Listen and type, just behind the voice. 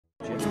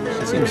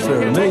Seems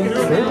fair to me. Well,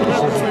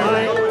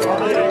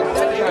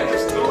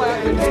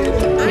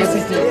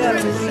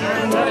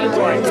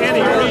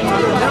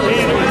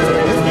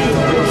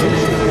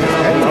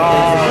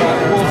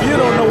 if you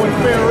don't know what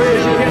fair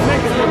is, you can't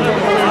make it look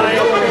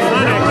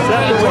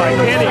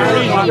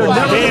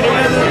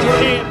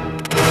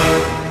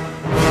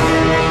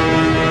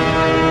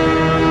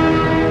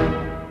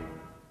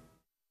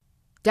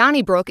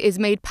Donnybrook is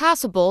made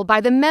possible by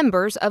the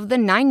members of the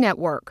 9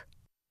 Network.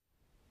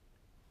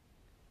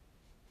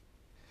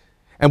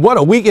 And what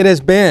a week it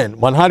has been.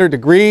 100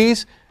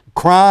 degrees,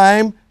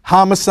 crime,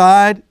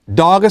 homicide,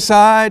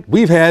 dogicide.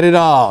 We've had it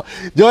all.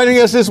 Joining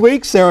us this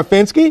week, Sarah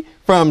Finsky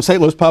from St.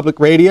 Louis Public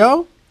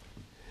Radio.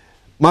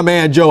 My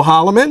man Joe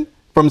Holloman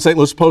from St.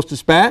 Louis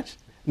Post-Dispatch.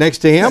 Next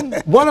to him,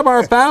 one of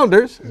our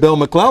founders, Bill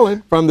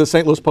McClellan from the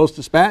St. Louis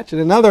Post-Dispatch,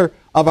 and another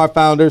of our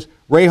founders,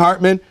 Ray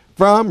Hartman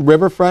from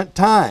Riverfront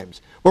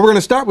Times. Well, we're going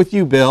to start with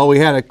you, Bill. We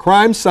had a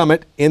crime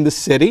summit in the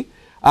city.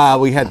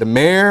 We had the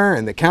mayor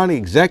and the county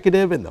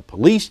executive and the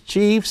police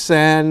chiefs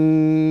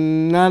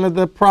and none of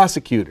the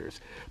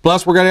prosecutors.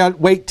 Plus, we're going to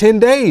wait 10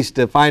 days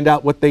to find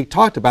out what they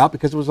talked about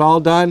because it was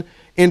all done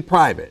in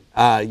private.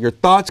 Your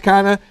thoughts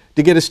kind of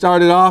to get us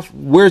started off,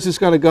 where's this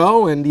going to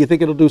go, and do you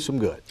think it'll do some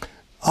good?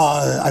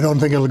 I don't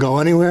think it'll go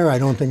anywhere. I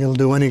don't think it'll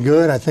do any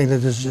good. I think that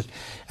this is just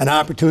an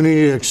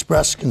opportunity to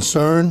express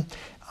concern.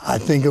 I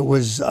think it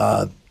was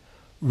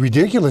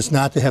ridiculous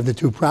not to have the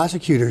 2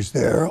 prosecutors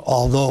there,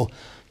 although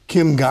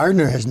Kim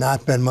Gardner has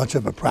not been much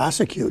of a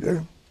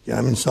prosecutor. Yeah,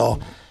 I mean, so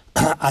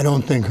I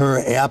don't think her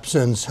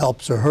absence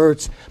helps or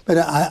hurts. But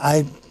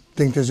I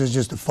think this is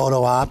just a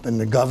photo op, and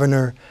the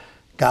governor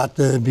got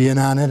to be in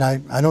on it.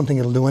 I don't think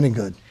it'll do any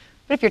good.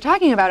 But if you're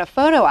talking about a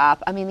photo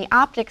op, I mean, the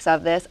optics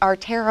of this are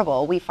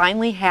terrible. We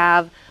finally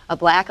have a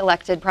black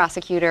elected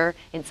prosecutor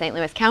in St.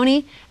 Louis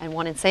County and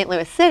one in St.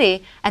 Louis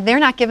City, and they're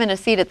not given a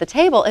seat at the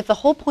table. If the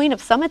whole point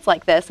of summits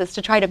like this is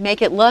to try to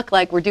make it look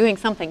like we're doing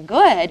something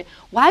good,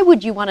 why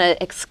would you want to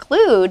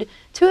exclude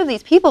 2 of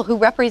these people who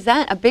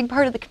represent a big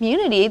part of the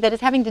community that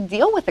is having to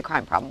deal with the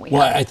crime problem we have?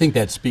 Well, I think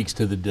that speaks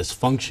to the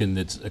dysfunction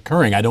that's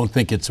occurring. I don't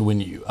think it's when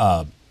you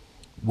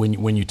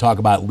talk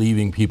about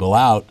leaving people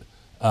out,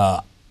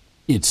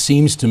 it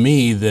seems to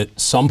me that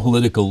some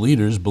political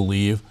leaders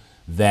believe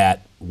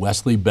that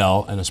Wesley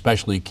Bell and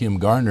especially Kim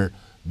Gardner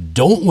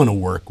don't want to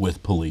work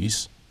with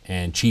police,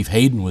 and Chief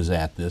Hayden was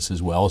at this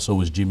as well, so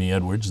was Jimmy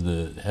Edwards,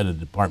 the head of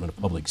the Department of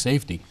Public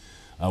Safety,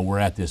 were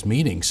at this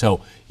meeting.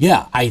 So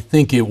yeah, I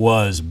think it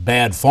was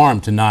bad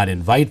form to not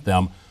invite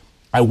them.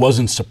 I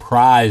wasn't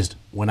surprised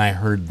when I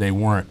heard they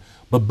weren't.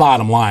 But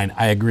bottom line,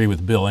 I agree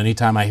with Bill.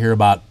 Anytime I hear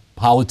about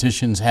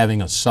politicians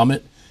having a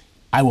summit,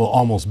 I will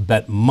almost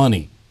bet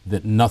money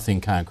that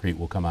nothing concrete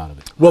will come out of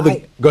it. Well,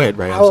 go ahead,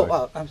 Ray. I'm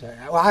sorry. I'm sorry.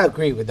 Well, I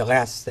agree with the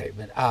last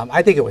statement.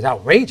 I think it was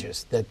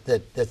outrageous that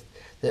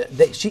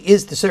she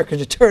is the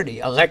circuit attorney,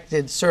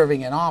 elected,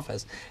 serving in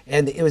office,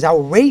 and it was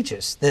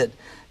outrageous that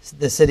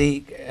the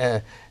city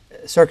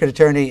circuit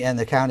attorney and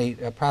the county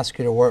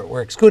prosecutor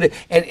were excluded.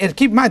 And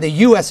keep in mind, the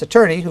U.S.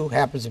 attorney, who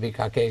happens to be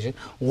Caucasian,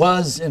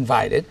 was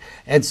invited,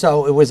 and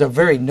so it was a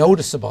very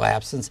noticeable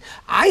absence.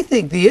 I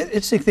think the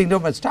interesting thing no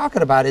one's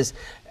talking about is,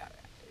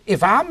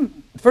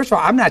 first of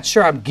all, I'm not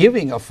sure I'm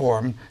giving a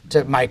forum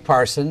to Mike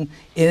Parson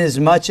in as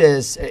much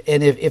as,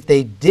 and if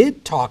they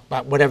did talk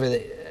about whatever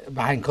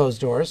behind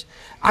closed doors,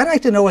 I'd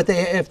like to know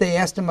if they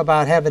asked him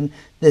about having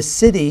the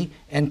city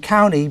and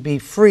county be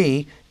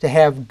free to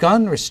have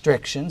gun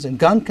restrictions and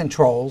gun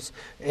controls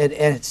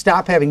and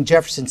stop having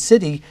Jefferson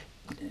City,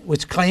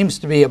 which claims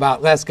to be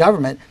about less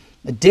government,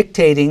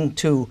 dictating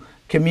to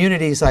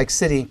communities like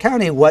city and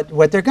county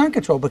what their gun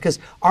control, because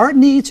our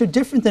needs are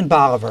different than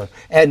Bolivar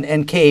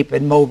and Cape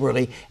and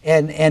Moberly,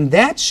 and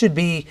that should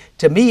be,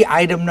 to me,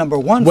 item number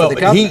 1 for the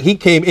government. He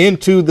came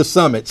into the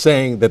summit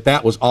saying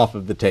that was off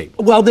of the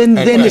table. Well, then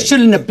there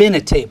shouldn't have been a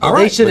table.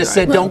 Right, they should have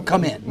said, don't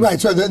come in. Right,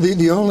 so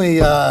the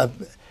only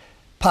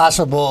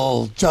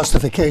possible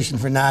justification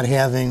for not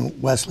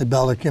having Wesley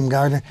Bell or Kim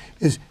Gardner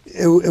is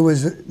it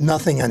was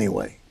nothing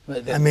anyway.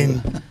 I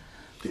mean...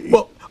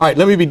 Well, all right,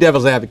 let me be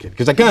devil's advocate,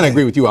 because I kind of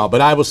agree with you all,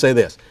 but I will say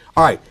this.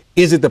 All right,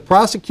 is it the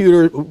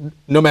prosecutor,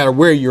 no matter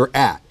where you're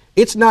at,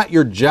 it's not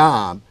your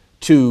job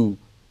to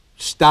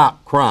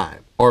stop crime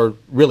or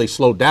really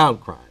slow down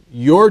crime.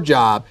 Your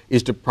job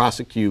is to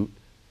prosecute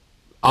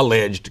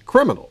alleged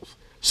criminals.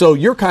 So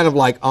you're kind of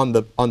like on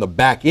the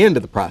back end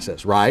of the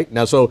process, right?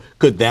 Now, so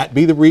could that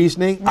be the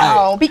reasoning?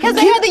 No, because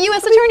they had the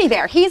U.S. attorney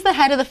there. He's the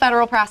head of the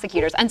federal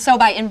prosecutors. And so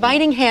by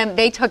inviting him,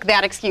 they took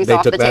that excuse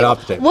off the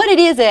table. What it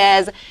is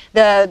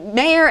the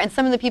mayor and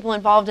some of the people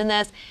involved in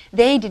this,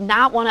 they did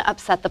not want to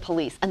upset the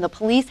police. And the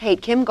police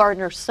hate Kim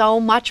Gardner so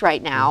much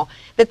right now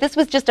that this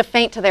was just a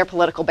feint to their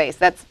political base.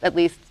 That's at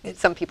least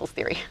some people's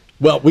theory.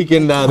 Well, we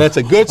can, that's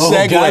a good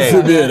segue. God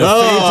forbid.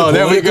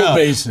 There we go.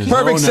 Basis.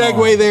 Perfect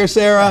segue there,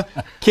 Sarah.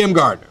 Kim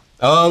Gardner.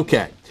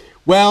 Okay.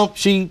 Well,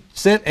 she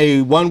sent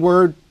a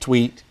one-word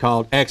tweet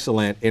called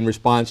excellent in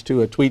response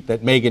to a tweet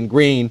that Megan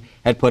Green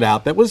had put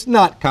out that was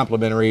not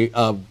complimentary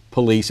of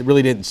police. It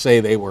really didn't say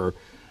they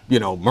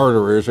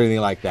murderers or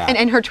anything like that.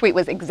 And her tweet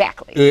was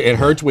exactly. And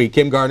her tweet,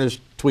 Kim Gardner's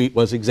tweet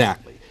was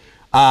exactly.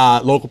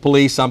 Local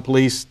police, some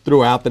police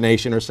throughout the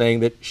nation are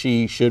saying that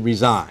she should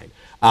resign.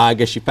 I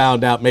guess she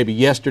found out maybe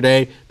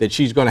yesterday that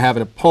she's going to have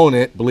an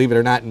opponent, believe it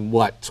or not, in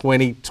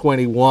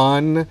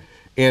 2021,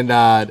 in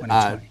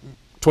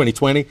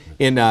 2020,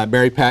 in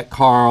Mary Pat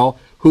Carl,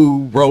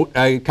 who wrote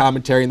a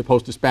commentary in the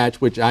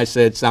Post-Dispatch, which I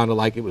said sounded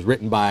like it was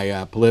written by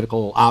a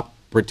political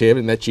operative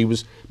and that she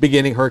was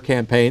beginning her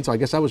campaign. So I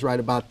guess I was right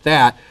about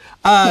that.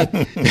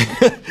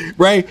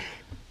 Ray,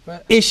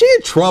 is she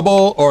in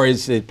trouble or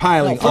is it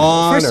piling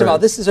on? First of all,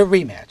 this is a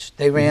rematch.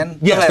 They ran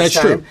yes, last that's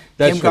time. True.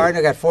 That's Kim true.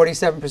 Gardner got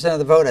 47% of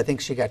the vote. I think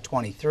she got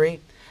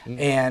 23.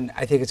 And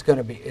I think it's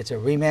a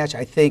rematch.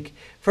 I think,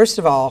 first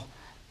of all,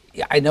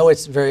 I know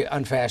it's very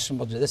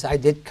unfashionable to do this. I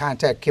did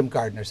contact Kim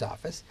Gardner's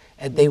office,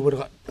 and they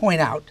would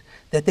point out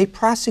that they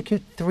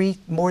prosecute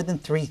more than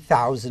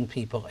 3,000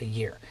 people a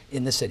year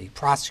in the city.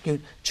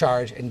 Prosecute,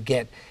 charge, and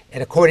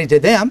according to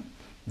them,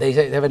 they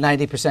have a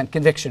 90%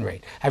 conviction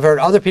rate. I've heard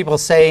other people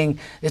saying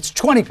it's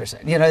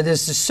 20%.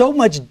 There's just so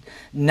much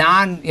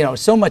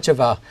so much of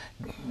a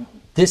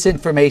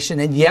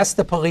disinformation, and yes,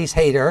 the police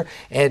hate her,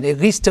 and at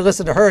least to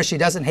listen to her, she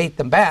doesn't hate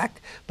them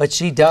back, but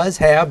she does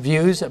have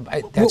views.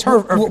 That's her.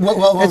 Let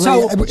me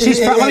say one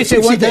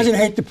thing. She doesn't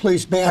hate the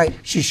police back. Right.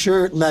 She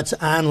sure lets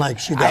on like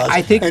she does.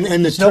 I think and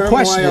the no turmoil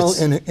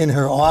question in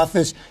her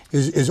office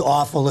is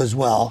awful as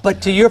well.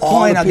 But to your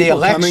point on the people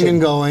election, coming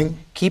and going.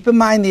 Keep in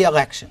mind the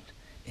election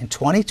in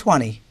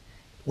 2020,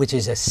 which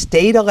is a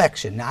state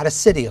election, not a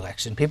city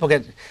election. People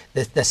get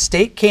the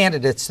state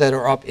candidates that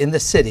are up in the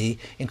city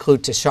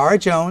include Tashara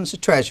Jones, the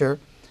treasurer,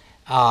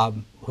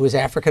 who is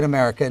African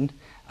American,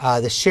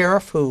 the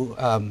sheriff, who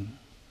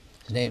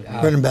his name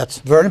Vernon Betts.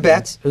 Vernon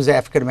Betts, who's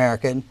African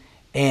American,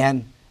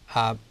 and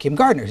Kim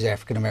Gardner, who's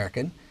African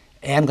American,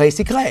 and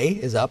Lacey Clay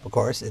is up, of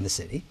course, in the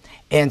city.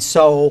 And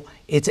so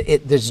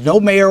there's no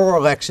mayoral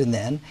election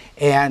then,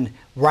 and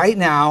right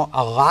now,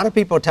 a lot of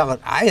people tell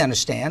it, I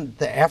understand,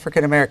 the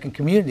African American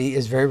community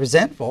is very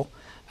resentful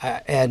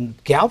and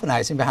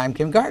galvanizing behind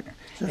Kim Gardner.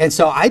 Sure. And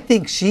so I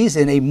think she's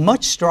in a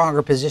much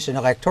stronger position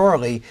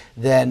electorally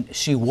than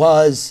she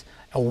was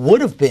or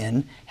would have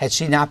been had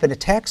she not been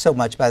attacked so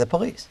much by the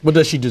police. Well,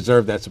 does she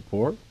deserve that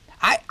support?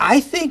 I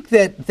think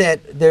that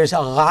there's a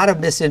lot of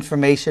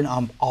misinformation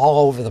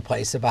all over the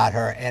place about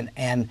her,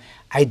 and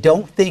I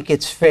don't think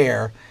it's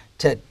fair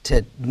to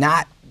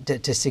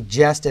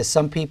suggest, as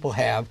some people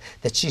have,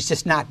 that she's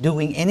just not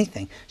doing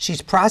anything.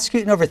 She's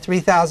prosecuting over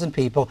 3,000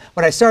 people.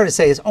 What I started to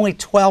say is only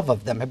 12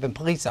 of them have been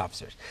police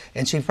officers,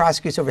 and she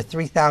prosecutes over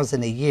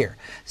 3,000 a year.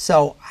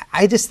 So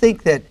I just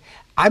think that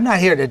I'm not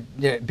here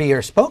to be her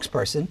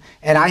spokesperson,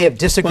 and I have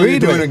disagreed well, you're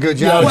doing with. a good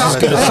job. I was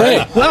just going to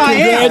say. Well, I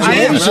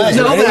am.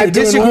 No, but I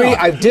disagree.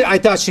 Well. I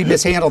thought she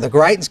mishandled the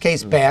Greitens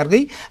case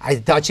badly. I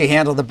thought she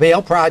handled the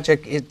Bale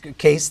Project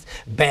case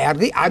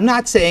badly. I'm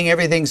not saying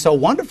everything's so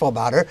wonderful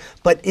about her,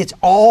 but it's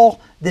all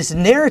this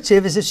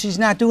narrative as if she's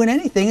not doing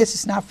anything. It's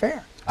just not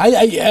fair.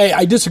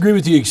 I disagree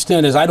with the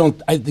extent as I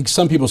think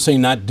some people say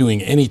not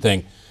doing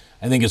anything.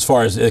 I think as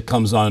far as it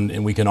comes on,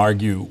 and we can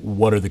argue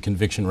what are the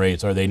conviction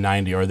rates, are they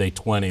 90, are they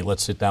 20,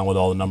 let's sit down with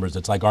all the numbers.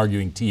 It's like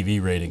arguing TV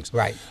ratings.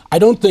 Right. I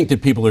don't think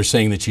that people are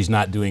saying that she's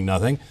not doing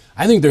nothing.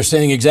 I think they're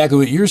saying exactly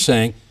what you're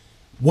saying.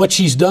 What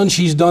she's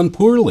done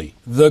poorly.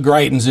 The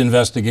Greitens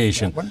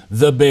investigation,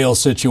 the Bale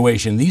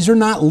situation. These are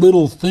not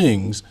little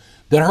things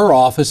that her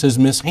office has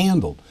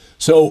mishandled.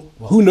 So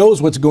who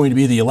knows what's going to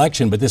be the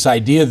election, but this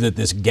idea that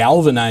this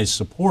galvanized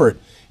support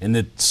and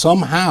that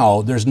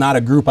somehow there's not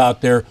a group out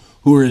there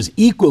who is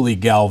equally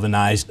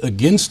galvanized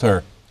against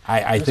her,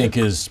 I think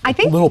is a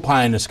little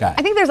pie in the sky.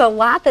 I think there's a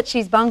lot that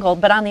she's bungled,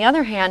 but on the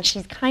other hand,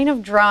 she's kind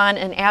of drawn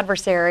an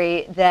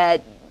adversary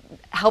that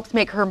helps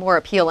make her more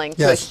appealing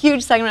to a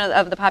huge segment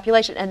of the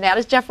population, and that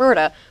is Jeff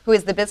Ruda, who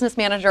is the business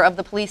manager of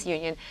the police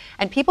union.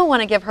 And people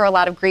want to give her a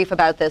lot of grief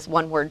about this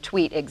one-word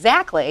tweet.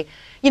 Exactly.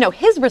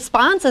 His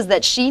response is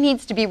that she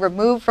needs to be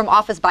removed from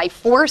office by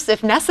force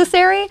if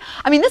necessary.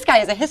 I mean, this guy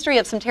has a history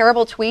of some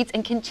terrible tweets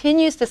and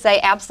continues to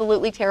say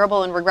absolutely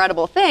terrible and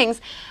regrettable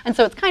things. And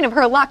so it's kind of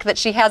her luck that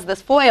she has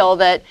this foil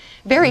that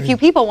very few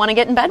people want to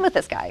get in bed with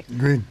this guy.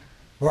 Agreed.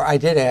 Well, I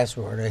did ask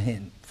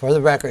Ruda, for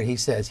the record, he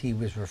says he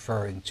was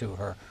referring to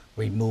her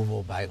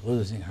removal by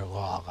losing her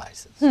law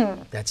license.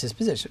 That's his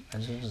position.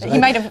 He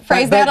might have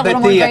phrased that a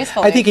little more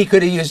gracefully. I think he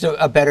could have used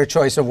a better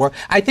choice of word.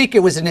 I think it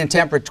was an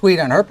intemperate tweet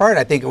on her part.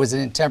 I think it was an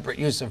intemperate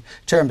use of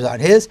terms on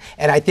his.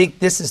 And I think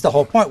this is the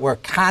whole point. We're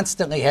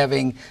constantly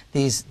having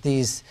these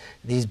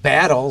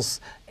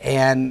battles,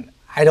 and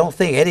I don't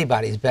think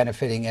anybody's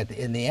benefiting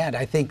in the end.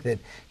 I think that,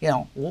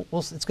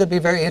 it's going to be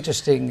a very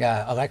interesting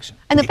election.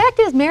 And the fact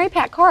is, Mary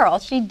Pat Carl,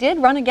 she did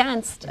run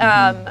against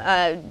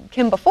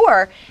Kim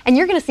before, and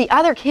you're going to see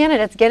other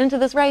candidates get into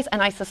this race,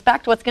 and I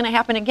suspect what's going to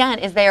happen again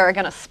is they are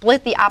going to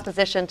split the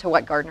opposition to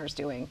what Gardner's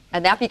doing.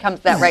 And that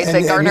becomes that race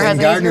that Gardner has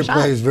an easier shot.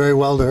 Gardner plays very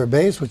well to her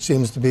base, which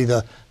seems to be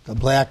the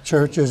black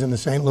churches in the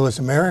St. Louis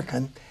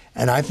American,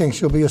 and I think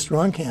she'll be a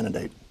strong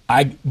candidate.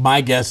 My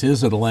guess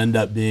is it'll end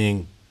up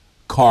being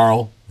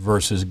Carl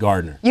versus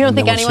Gardner. You don't And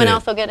think then we'll anyone say it.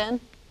 else will get in?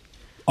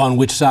 On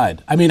which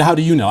side? I mean, how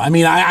do you know? I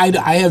mean,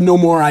 I have no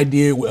more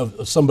idea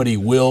of somebody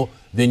will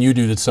than you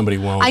do that somebody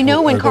won't. I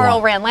know or when go Carl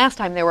on. ran last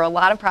time, there were a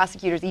lot of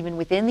prosecutors, even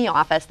within the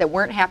office, that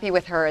weren't happy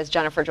with her as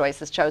Jennifer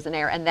Joyce's chosen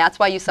heir, and that's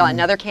why you saw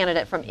another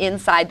candidate from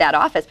inside that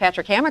office,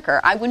 Patrick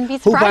Hammaker. I wouldn't be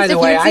Who, by surprised the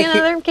if way, you'd see I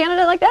another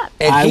candidate like that.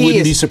 And I he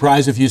wouldn't be is-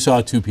 surprised if you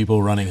saw two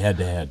people running head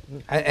to head.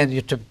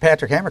 And to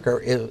Patrick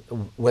Hammaker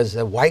is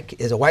a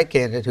white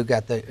candidate who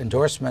got the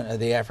endorsement of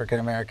the African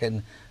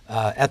American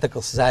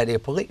Ethical Society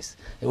of Police.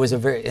 It was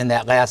in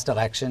that last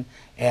election,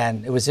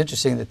 and it was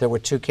interesting that there were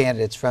two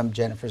candidates from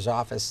Jennifer's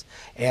office.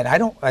 And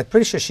I'm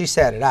pretty sure she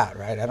sat it out,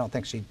 right? I don't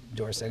think she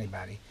endorsed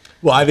anybody.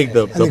 Well, I think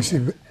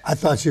I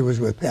thought she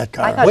was with Pat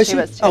Carr. I thought she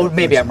was too. Oh,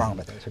 maybe I'm wrong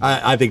about that.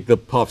 I think the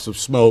puffs of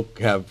smoke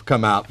have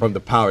come out from the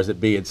powers that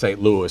be in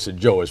St. Louis, and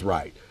Joe is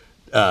right.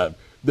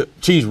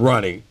 She's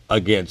running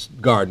against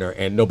Gardner,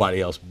 and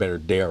nobody else better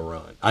dare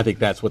run. I think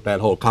that's what that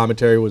whole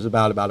commentary was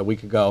about a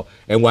week ago,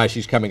 and why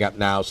she's coming up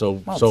now.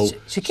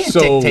 She can't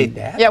dictate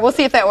that. Yeah, we'll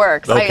see if that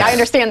works. Okay. I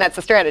understand that's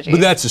the strategy.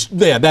 But that's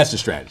the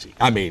strategy.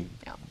 I mean,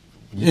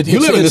 You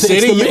live in the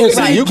city, you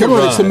can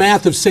It's the run.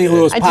 math of St.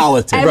 Louis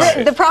politics.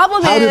 The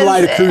problem How is... did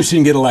Lyda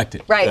Crucian get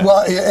elected? Right.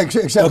 Well,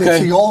 except Okay.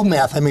 it's the old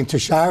math. I mean,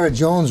 Tashara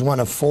Jones, one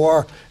of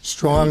 4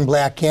 strong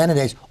black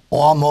candidates,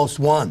 almost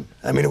won.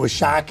 I mean, it was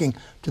shocking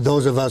to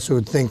those of us who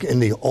would think in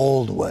the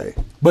old way.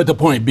 But the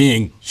point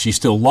being, she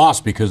still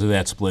lost because of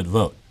that split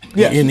vote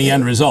Yes. in the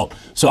end result.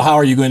 So how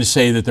are you going to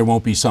say that there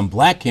won't be some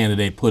black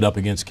candidate put up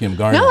against Kim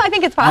Gardner? No, I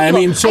think it's possible. I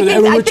mean, so I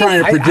think- we're I think-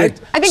 trying to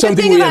predict I think the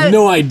something thing we about- have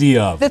no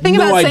idea of. The thing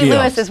no about St. idea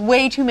Louis of. is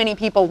way too many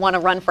people want to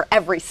run for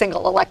every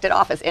single elected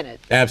office in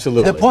it.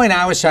 Absolutely. The point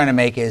I was trying to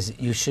make is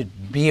you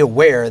should be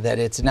aware that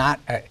it's not,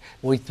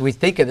 we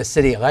think of the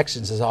city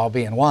elections as all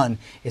being one.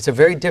 It's a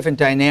very different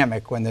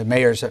dynamic when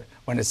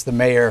when it's the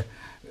mayor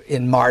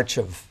in March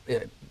of,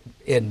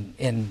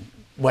 in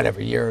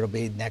whatever year it'll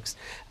be next,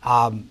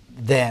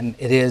 than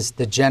it is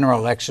the general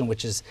election,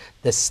 which is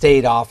the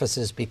state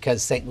offices,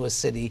 because St. Louis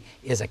City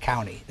is a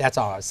county. That's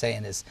all I was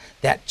saying, is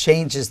that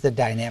changes the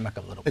dynamic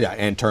a little bit. Yeah,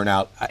 and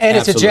turnout. And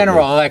it's a absolutely.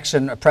 general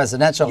election, a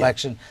presidential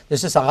election.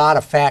 There's just a lot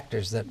of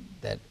factors that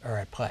are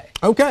at play.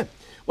 Okay.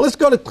 Well, let's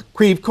go to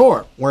Creve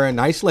Coeur, where a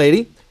nice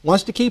lady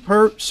wants to keep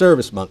her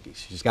service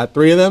monkeys. She's got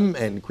 3 of them,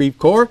 and Creve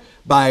Coeur,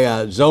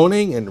 by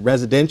zoning and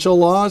residential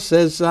laws,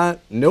 says,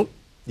 nope,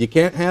 you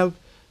can't have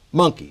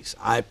monkeys.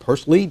 I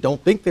personally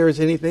don't think there is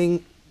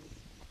anything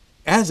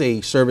as a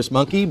service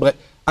monkey, but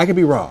I could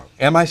be wrong.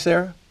 Am I,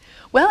 Sarah?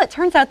 Well, it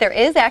turns out there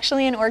is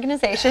actually an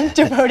organization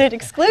devoted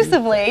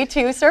exclusively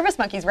to service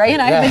monkeys. Ray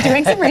and I have been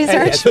doing some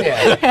research,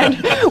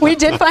 and we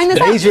did find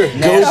this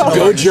out.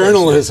 Go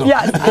journalism.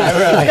 Yes.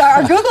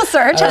 Our Google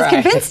search has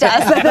convinced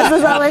us that this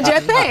is a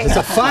legit thing. It's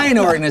a fine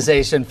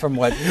organization from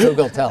what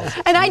Google tells us.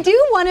 And I do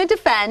want to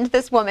defend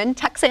this woman.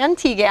 Texan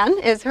Tegan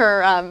is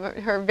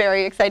her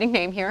very exciting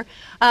name here.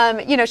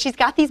 You know, she's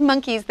got these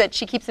monkeys that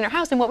she keeps in her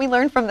house, and what we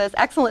learned from this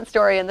excellent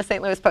story in the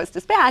St. Louis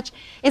Post-Dispatch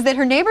is that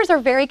her neighbors are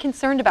very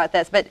concerned about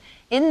this. But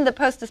in the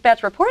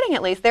Post-Dispatch reporting,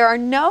 at least, there are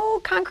no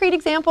concrete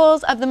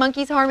examples of the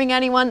monkeys harming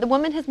anyone. The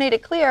woman has made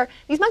it clear,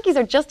 these monkeys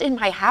are just in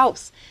my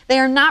house. They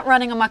are not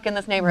running amok in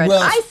this neighborhood.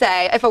 Well, I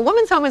say, if a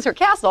woman's home is her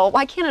castle,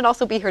 why can't it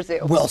also be her zoo?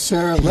 Well,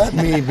 Sarah, let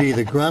me be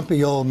the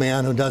grumpy old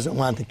man who doesn't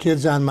want the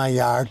kids on my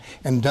yard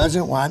and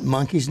doesn't want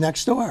monkeys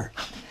next door.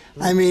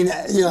 I mean,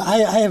 you know, I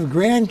have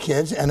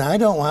grandkids, and I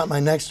don't want my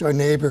next door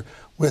neighbor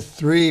with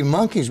 3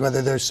 monkeys,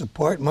 whether they're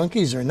support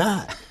monkeys or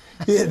not.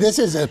 This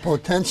is a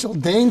potential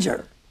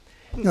danger.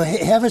 You know,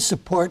 have a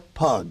support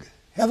pug.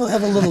 Have a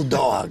little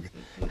dog.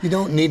 You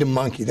don't need a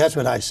monkey. That's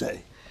what I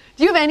say.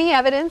 Do you have any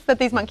evidence that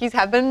these monkeys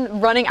have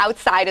been running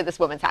outside of this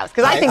woman's house?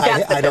 Because I think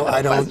that's the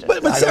I don't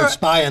question.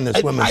 spy on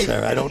this woman,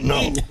 Sarah. I don't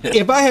know.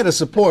 If I had a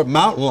support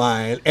mountain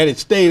lion and it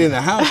stayed in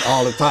the house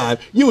all the time,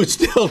 you would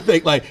still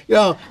think, like, you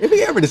know, if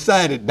he ever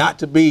decided not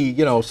to be,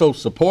 you know, so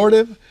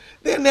supportive,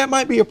 then that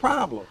might be a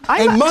problem.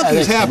 And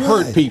monkeys have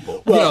hurt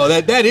people. Well, you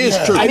know, that is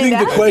true. I think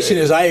the question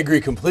is, I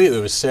agree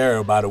completely with Sarah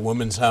about a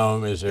woman's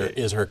home is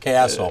her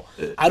castle.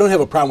 I don't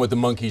have a problem with the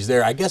monkeys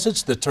there. I guess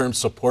it's the term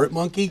support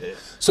monkey.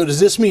 So does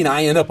this mean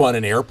I end up on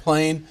an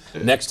airplane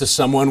next to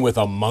someone with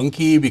a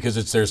monkey because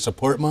it's their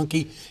support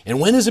monkey? And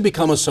when does it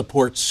become a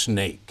support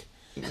snake?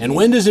 And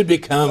when does it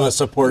become a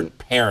support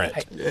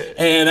parrot?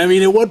 And I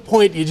mean, at what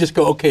point do you just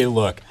go, okay,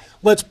 look,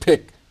 let's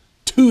pick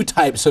 2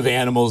 types of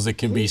animals that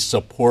can be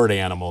support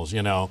animals,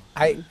 you know?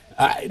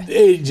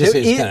 It just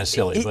is kind of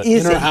silly. But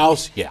in her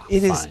house, yeah,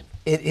 fine.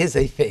 It is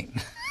a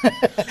thing.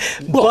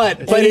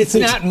 but it's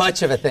not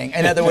much of a thing.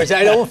 In other words,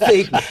 I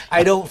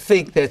don't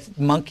think that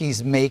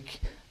monkeys make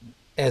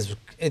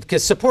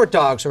because support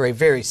dogs are a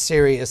very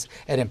serious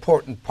and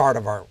important part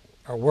of our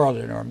world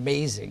and are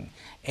amazing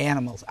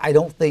animals. I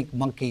don't think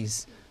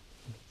monkeys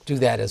do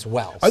that as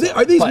well.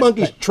 Are these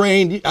monkeys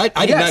trained?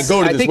 I did not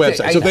go to this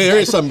website. So there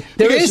is some.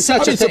 There is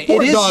such a thing.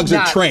 Support dogs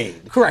are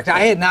trained. Correct.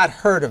 I had not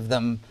heard of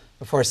them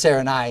before Sarah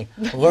and I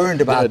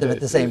learned about them at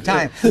the same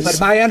time. But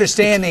my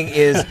understanding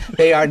is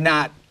they are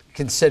not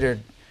considered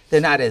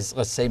they're not as,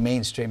 let's say,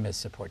 mainstream as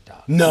support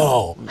dogs.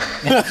 No.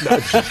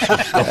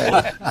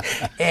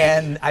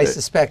 And I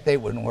suspect they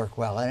wouldn't work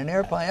well on an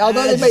airplane.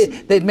 Although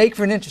they'd make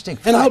for an interesting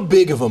flight. And how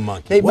big of a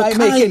monkey? They What might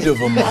make kind it-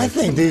 of a monkey? I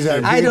think these are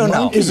big I don't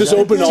know. monkeys. Is this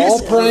open to all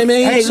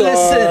primates? Hey,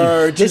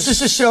 or listen. This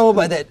is a show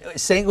by that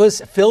St.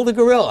 Louis. Phil the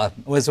gorilla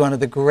was one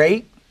of the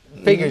great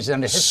figures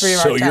in the history of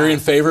our So town. you're in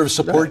favor of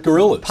support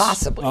gorillas?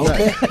 Possibly.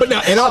 Okay. But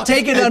now, and I'll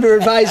take it under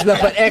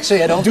advisement, but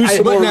actually I don't. Do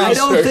some more I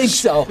don't research. think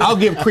so. I'll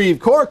give Creve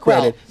Coeur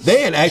credit.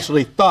 They had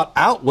actually thought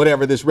out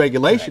whatever this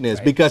regulation is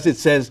because it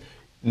says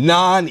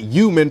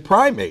non-human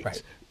primates.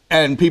 Right.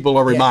 And people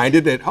are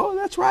reminded that, oh,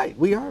 that's right,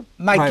 we are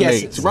My guess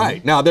primates. is-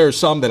 Right. Now, there are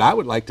some that I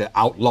would like to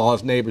outlaw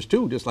as neighbors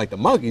too, just like the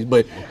monkeys,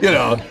 but, you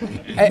know.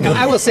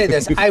 I will say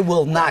this: I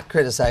will not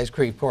criticize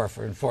Creve Coeur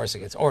for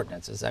enforcing its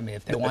ordinances. I mean,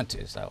 if they want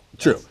to, so.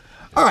 True.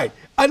 All right.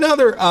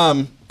 Another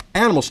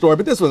animal story,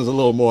 but this one's a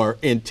little more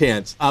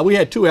intense. We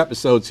had 2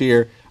 episodes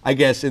here, I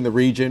guess, in the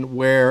region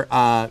where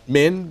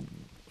men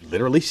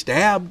literally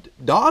stabbed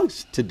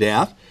dogs to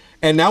death.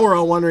 And now we're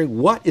all wondering,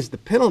 what is the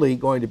penalty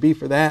going to be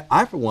for that?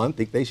 I, for one,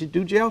 think they should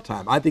do jail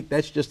time. I think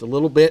that's just a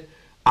little bit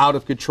out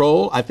of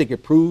control. I think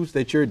it proves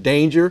that you're a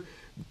danger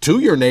to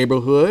your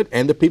neighborhood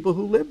and the people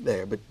who live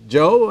there. But,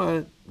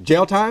 Joe,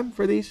 jail time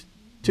for these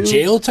 2?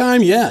 Jail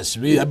time, yes.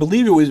 I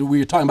believe it was, we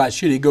were talking about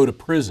should he go to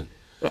prison.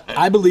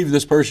 I believe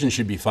this person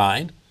should be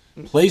fined,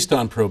 placed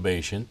on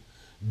probation,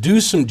 do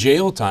some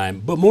jail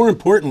time, but more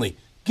importantly,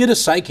 get a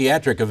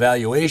psychiatric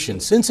evaluation,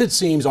 since it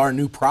seems our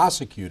new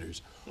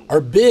prosecutors are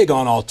big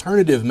on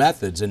alternative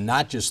methods and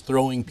not just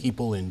throwing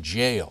people in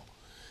jail.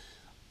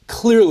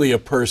 Clearly a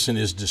person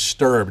is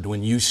disturbed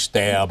when you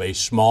stab a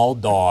small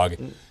dog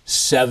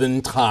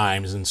 7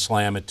 times and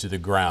slam it to the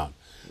ground.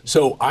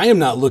 So I am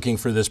not looking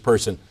for this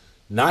person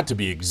not to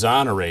be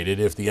exonerated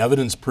if the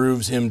evidence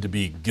proves him to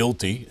be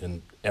guilty,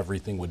 and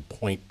everything would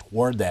point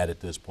toward that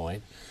at this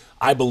point.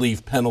 I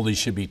believe penalties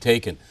should be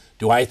taken.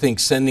 Do I think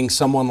sending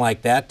someone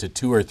like that to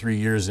 2 or 3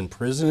 years in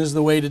prison is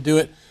the way to do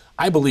it?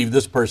 I believe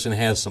this person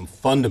has some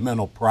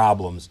fundamental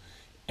problems,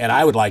 and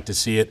I would like to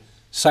see it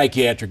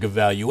psychiatric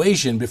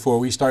evaluation before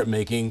we start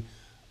making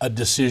a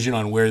decision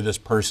on where this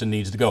person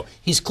needs to go.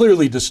 He's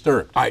clearly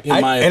disturbed, in my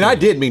opinion. And I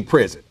did mean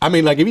prison. I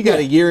mean, like, if you got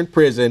a year in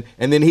prison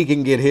and then he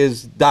can get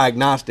his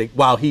diagnostic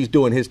while he's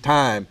doing his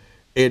time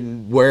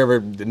in wherever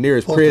the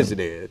nearest prison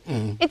is.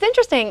 It's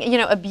interesting, you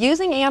know,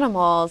 abusing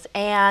animals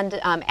and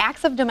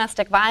acts of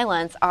domestic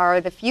violence are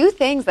the few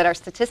things that are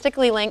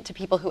statistically linked to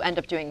people who end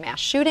up doing mass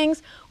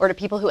shootings or to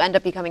people who end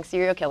up becoming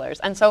serial killers.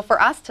 And so for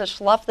us to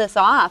slough this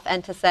off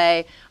and to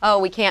say, oh,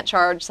 we can't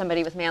charge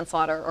somebody with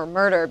manslaughter or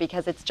murder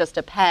because it's just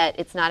a pet,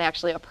 it's not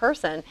actually a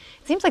person,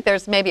 it seems like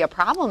there's maybe a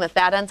problem if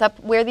that ends up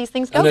where these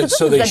things go. And 'Cause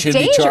so this they is a should be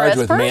dangerous charged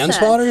with person.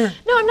 manslaughter?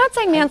 No, I'm not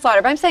saying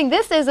manslaughter, but I'm saying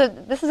this is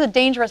a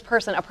dangerous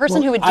person, a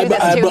person who would do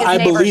this to his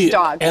neighbor's believe,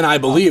 dog. and I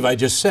believe, I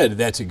just said,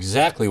 that's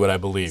exactly what I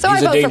believe. So He's I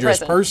a vote for dangerous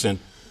prison. person.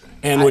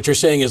 And what you're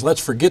saying is, let's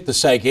forget the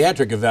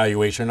psychiatric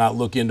evaluation, not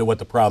look into what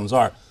the problems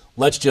are.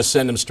 Let's just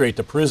send him straight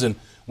to prison.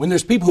 When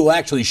there's people who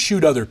actually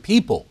shoot other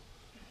people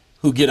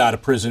who get out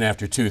of prison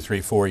after 2,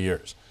 3, 4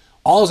 years.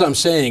 All I'm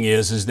saying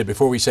is that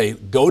before we say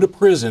go to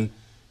prison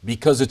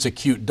because it's a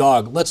cute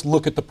dog, let's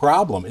look at the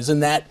problem.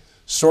 Isn't that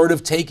sort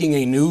of taking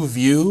a new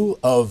view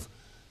of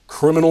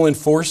criminal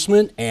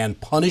enforcement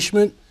and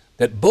punishment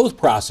that both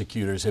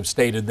prosecutors have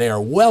stated they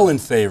are well in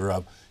favor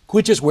of?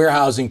 Quit just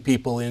warehousing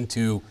people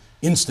into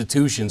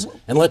institutions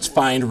and let's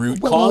find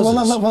root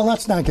causes. Well,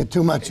 let's not get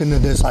too much into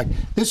this. Like,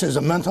 this is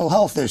a mental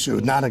health issue,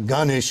 not a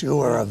gun issue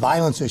or a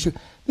violence issue.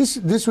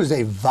 This was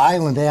a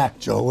violent act,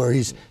 Joe, where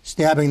he's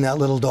stabbing that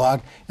little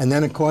dog, and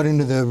then, according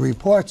to the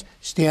reports,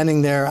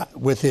 standing there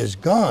with his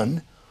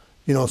gun,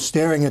 you know,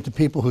 staring at the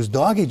people whose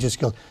dog he just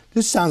killed.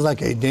 This sounds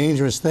like a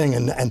dangerous thing,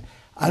 and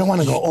I don't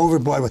want to go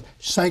overboard with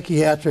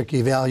psychiatric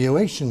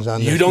evaluations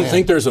on this. You don't man.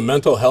 think there's a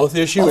mental health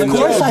issue in Of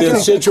course I the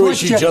think-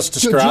 situation you of course, just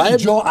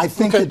described? Joe, I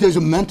think that there's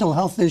a mental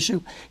health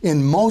issue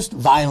in most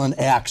violent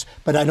acts,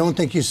 but I don't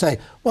think you say,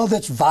 well,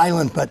 that's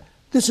violent, but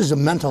this is a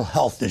mental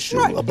health issue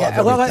above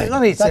everything. Well,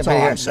 let me say that's all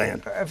here, I'm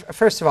saying.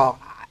 First of all,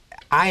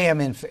 I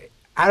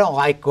don't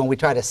like when we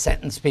try to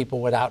sentence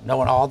people without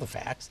knowing all the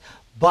facts.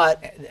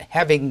 But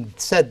having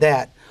said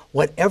that,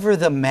 whatever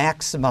the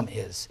maximum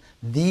is,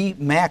 the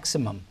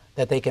maximum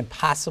that they can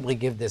possibly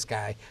give this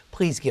guy,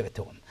 please give it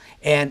to him.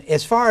 And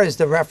as far as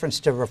the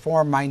reference to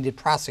reform-minded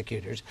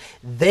prosecutors,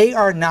 they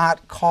are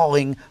not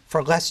calling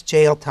for less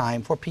jail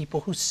time for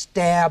people who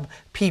stab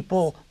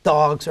people,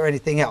 dogs, or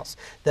anything else.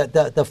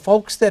 The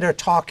folks that are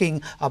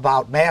talking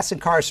about mass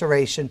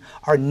incarceration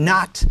are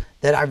not,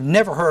 that I've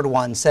never heard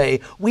one say,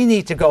 we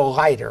need to go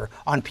lighter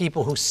on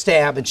people who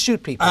stab and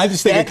shoot people. I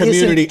just think That a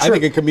community. isn't I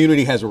think true. a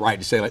community has a right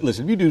to say, like,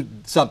 listen, if you do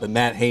something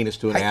that heinous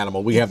to an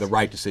animal, we have the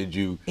right to send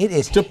you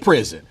to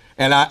prison.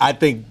 And I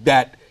think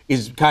that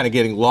is kind of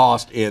getting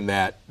lost in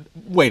that.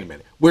 Wait a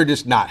minute, we're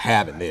just not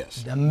having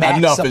this.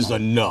 Enough is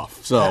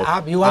enough. So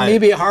you want me to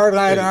be a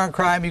hardliner on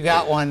crime? You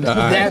got one.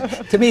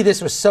 That, to me,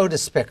 this was so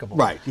despicable.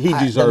 Right, he The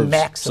deserves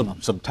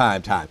maximum. some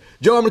time.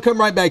 Joe, I'm going to come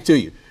right back to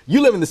you.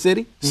 You live in the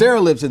city.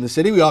 Sarah lives in the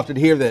city. We often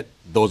hear that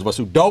those of us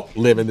who don't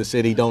live in the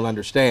city don't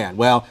understand.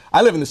 Well,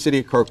 I live in the city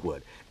of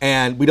Kirkwood,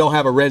 and we don't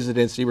have a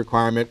residency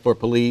requirement for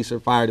police or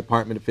fire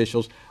department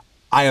officials.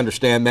 I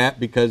understand that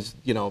because,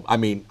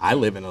 I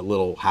live in a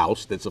little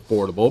house that's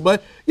affordable,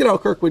 but,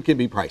 Kirkwood can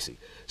be pricey.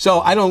 So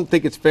I don't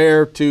think it's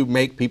fair to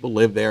make people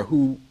live there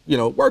who,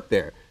 work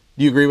there.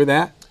 Do you agree with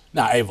that?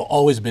 Now, I've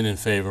always been in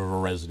favor of a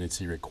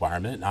residency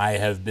requirement, and I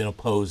have been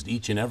opposed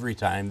each and every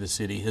time the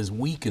city has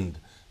weakened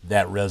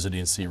that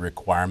residency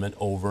requirement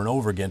over and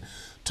over again,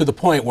 to the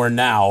point where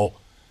now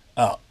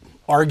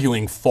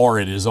arguing for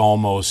it is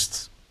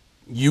almost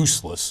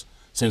useless,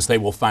 since they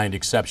will find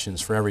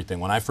exceptions for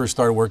everything. When I first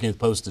started working at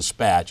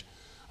Post-Dispatch,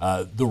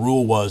 the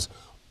rule was,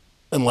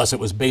 unless it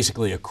was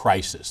basically a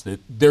crisis,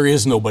 that there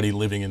is nobody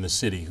living in the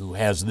city who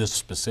has this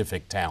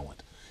specific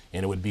talent,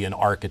 and it would be an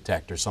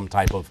architect or some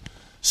type of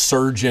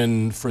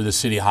surgeon for the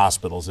city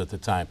hospitals at the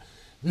time.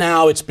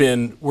 Now it's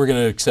been, we're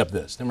going to accept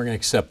this, then we're going to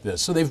accept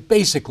this. So they've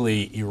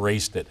basically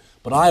erased it.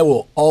 But I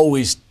will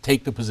always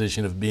take the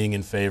position of being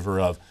in favor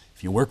of,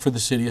 if you work for the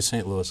city of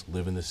St. Louis,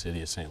 live in the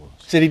city of St. Louis.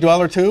 City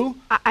dweller too?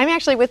 I'm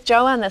actually with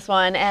Joe on this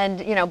one, and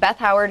Beth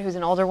Howard, who's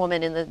an older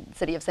woman in the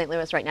city of St.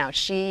 Louis right now,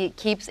 she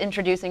keeps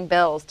introducing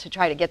bills to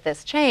try to get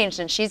this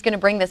changed, and she's going to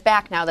bring this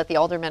back now that the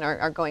aldermen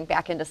are going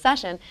back into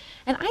session.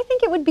 And I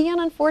think it would be an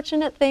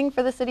unfortunate thing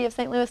for the city of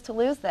St. Louis to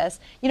lose this.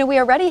 We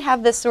already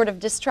have this sort of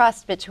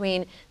distrust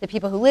between the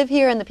people who live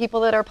here and the people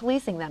that are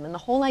policing them, and the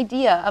whole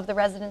idea of the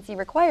residency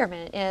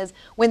requirement is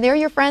when they're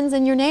your friends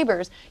and your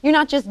neighbors, you're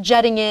not just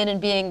jetting in and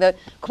being the,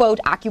 quote,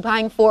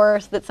 occupying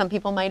force that some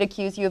people might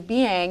accuse you of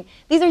being.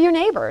 These are your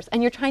neighbors,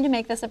 and you're trying to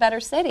make this a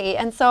better city.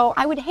 And so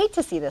I would hate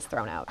to see this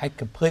thrown out. I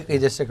completely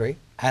disagree.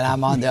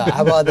 And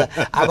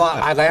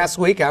last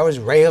week I was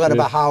railing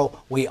about how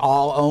we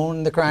all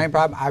own the crime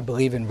problem. I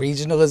believe in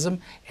regionalism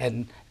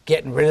and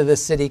getting rid of the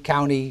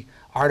city-county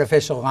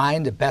artificial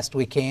line the best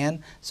we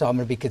can. So I'm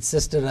going to be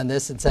consistent on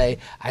this and say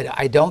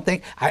I don't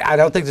think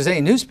there's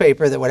any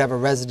newspaper that would have a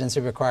residency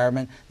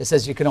requirement that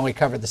says you can only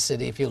cover the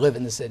city if you live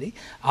in the city.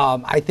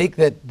 I think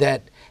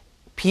that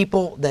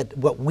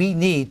what we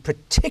need,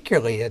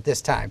 particularly at this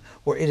time,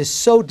 where it is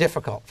so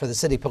difficult for the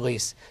city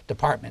police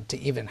department to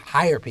even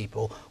hire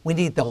people, we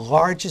need the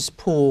largest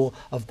pool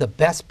of the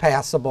best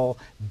passable,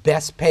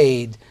 best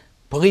paid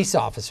police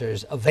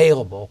officers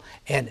available,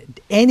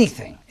 and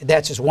anything,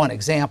 that's just one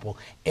example,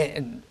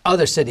 and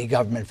other city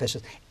government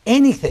officials,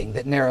 anything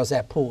that narrows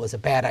that pool is a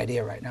bad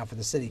idea right now for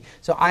the city.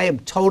 So I am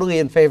totally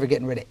in favor of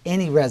getting rid of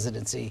any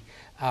residency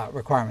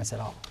requirements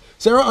at all.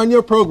 Sarah, on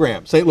your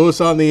program, St.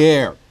 Louis on the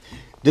Air,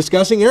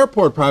 discussing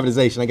airport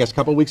privatization, I guess a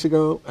couple of weeks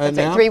ago That's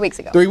now? Right, 3 weeks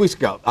ago. 3 weeks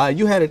ago.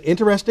 You had an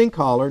interesting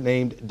caller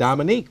named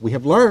Dominique. We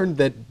have learned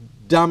that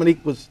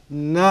Dominique was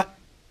not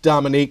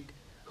Dominique.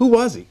 Who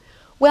was he?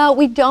 Well,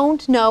 we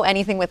don't know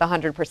anything with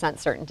 100%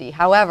 certainty.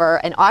 However,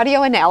 an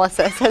audio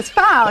analysis has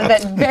found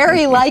that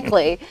very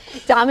likely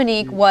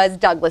Dominique was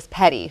Douglas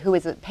Petty, who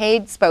is a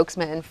paid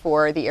spokesman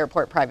for the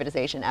airport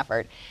privatization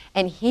effort.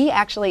 And he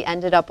actually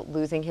ended up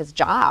losing his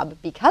job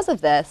because of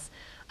this.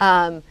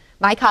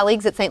 My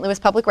colleagues at St. Louis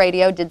Public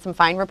Radio did some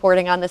fine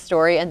reporting on this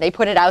story, and they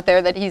put it out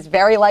there that he's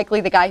very likely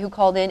the guy who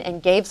called in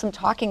and gave some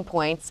talking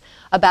points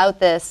about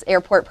this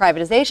airport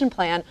privatization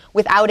plan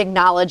without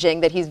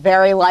acknowledging that he's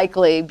very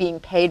likely being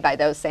paid by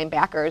those same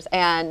backers.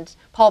 And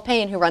Paul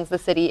Payne, who runs the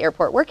city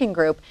airport working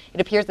group, it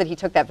appears that he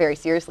took that very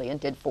seriously and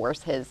did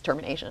force his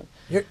termination.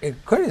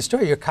 According to the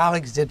story, your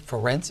colleagues did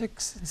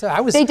forensics. So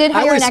they did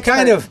hire an expert.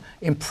 Kind of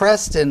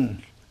impressed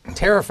and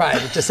terrified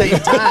at the same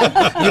time.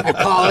 You could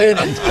call in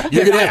and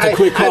you're gonna have to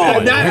quit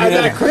calling. I'm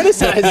not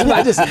criticizing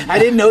them. I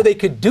didn't know they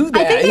could do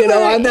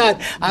that.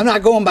 I'm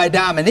not going by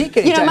Dominique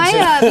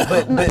anytime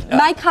soon.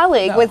 My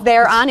colleague was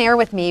there on air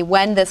with me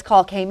when this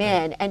call came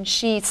in, and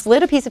she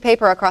slid a piece of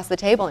paper across the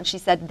table and she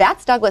said,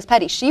 "That's Douglas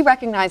Petty." She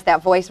recognized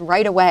that voice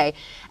right away.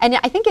 And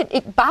I think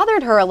it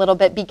bothered her a little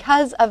bit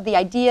because of the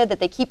idea that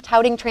they keep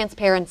touting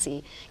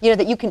transparency.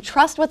 That you can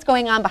trust what's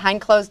going on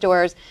behind closed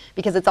doors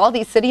because it's all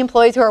these city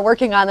employees who are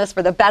working on this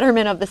for the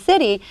betterment of the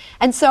city.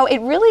 And so it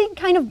really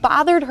kind of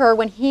bothered her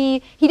when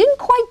he didn't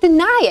quite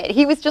deny it.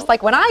 He was just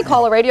like, when I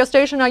call a radio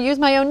station, I use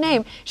my own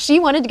name. She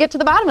wanted to get to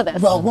the bottom of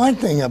this. Well, one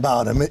thing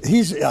about him,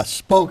 he's a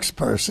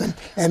spokesperson,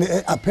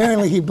 and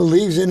apparently he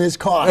believes in his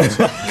cause.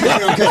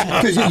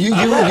 Because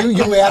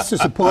you asked the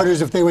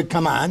supporters if they would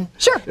come on.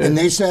 Sure. And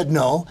they said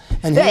no.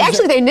 And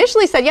they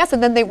initially said yes,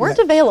 and then they weren't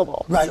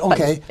available. Right,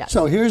 okay. But, yeah.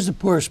 So here's the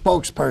poor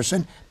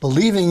spokesperson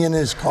believing in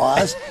his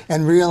cause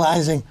and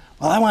realizing,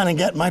 well, I want to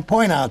get my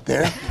point out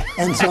there.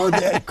 And so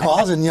it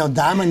calls, and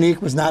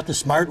Dominique was not the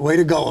smart way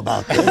to go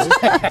about this.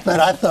 But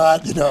I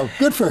thought,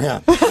 good for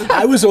him.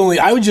 I was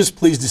just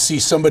pleased to see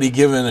somebody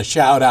giving a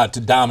shout out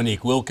to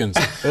Dominique Wilkins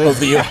of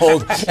the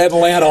old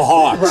Atlanta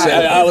Hawks.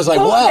 Right. I was like,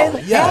 wow,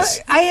 yes.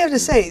 I have to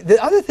say,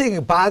 the other thing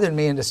that bothered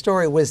me in the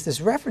story was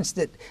this reference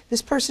that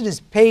this person is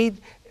paid.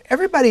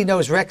 Everybody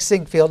knows Rex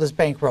Sinkfield is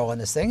bankrolling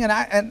this thing, and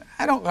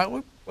I don't.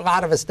 A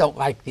lot of us don't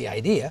like the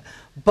idea,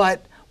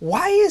 but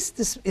why is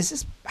this?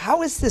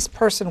 How is this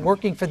person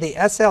working for the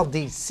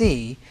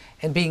SLDC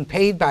and being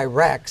paid by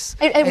Rex.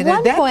 At and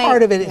one that point,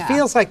 part of it, yeah. it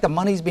feels like the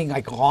money's being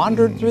like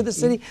laundered through the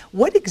city.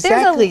 What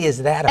exactly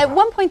is that about? At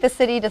one point, the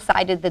city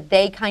decided that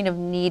they kind of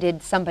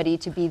needed somebody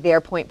to be their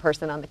point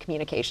person on the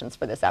communications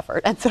for this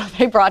effort, and so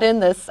they brought in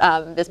this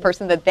this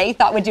person that they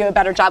thought would do a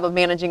better job of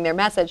managing their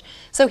message.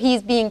 So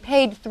he's being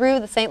paid through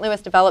the St. Louis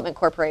Development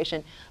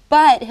Corporation,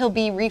 but he'll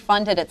be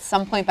refunded at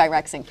some point by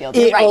Rexingfield.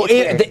 You're right,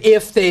 it's weird.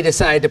 If they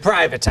decide to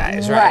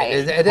privatize,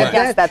 right? I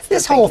guess that's the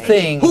this whole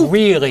thing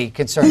really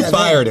concerns me. Who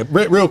fired him?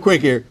 Real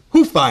quick here.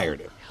 Who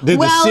fired him? Did the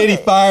Well, city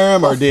fire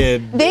him, or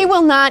did They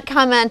will not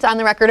comment on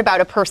the record about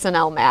a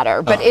personnel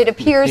matter, but it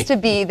appears to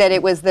be that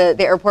it was the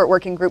airport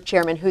working group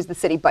chairman who's the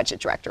city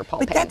budget director, Paul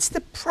But Payne. that's the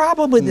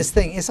problem with this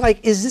thing. It's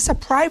like, is this a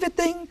private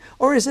thing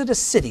or is it a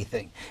city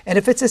thing? And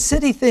if it's a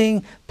city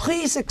thing,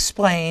 please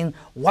explain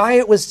why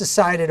it was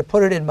decided to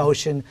put it in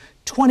motion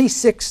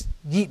 26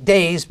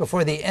 days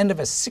before the end of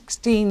a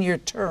 16-year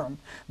term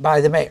by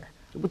the mayor.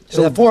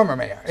 The former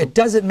mayor. It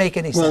doesn't make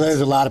any sense. Well,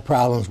 there's a lot of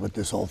problems with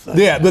this whole thing.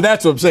 Yeah, but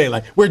that's what I'm saying.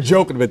 Like, we're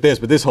joking about this,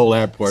 but this whole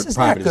airport This is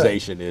not good.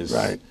 privatization is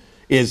Right.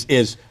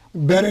 is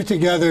Better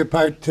Together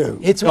Part 2.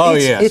 It's in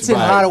a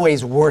lot of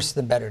ways worse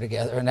than Better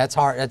Together, and that's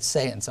hard. That's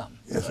saying something.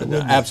 Yes, it would be.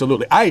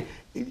 absolutely. I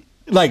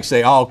like to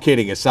say, all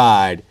kidding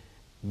aside,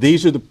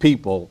 these are the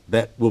people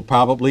that will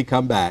probably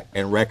come back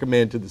and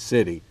recommend to the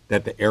city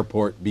that the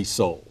airport be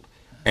sold,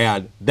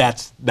 and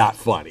that's not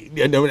funny.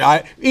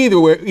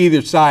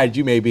 Either side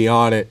you may be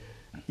on it.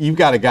 You've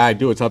got a guy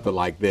doing something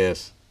like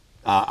this.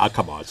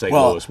 Come on, St.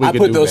 Louis. We I can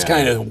put do those better.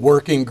 kind of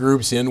working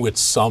groups in with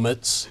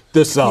summits.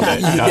 The summit.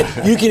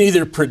 You can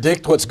either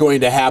predict what's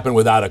going to happen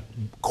without a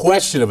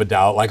question of a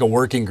doubt, like a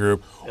working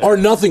group, or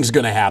nothing's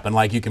going to happen,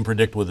 like you can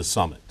predict with a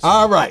summit. So.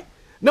 All right.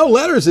 No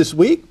letters this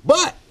week,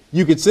 but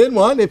you can send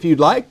one if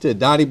you'd like to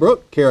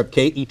Donnybrook, care of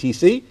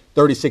KETC,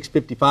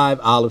 3655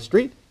 Olive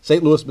Street,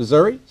 St. Louis,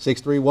 Missouri,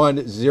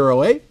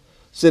 63108.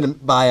 Send them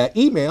via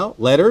email,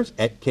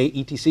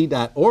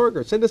 letters@ketc.org,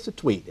 or send us a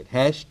tweet at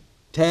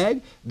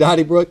hashtag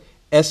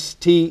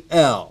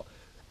DonnybrookSTL.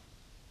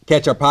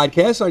 Catch our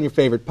podcast on your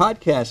favorite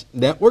podcast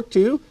network,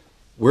 too.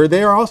 We're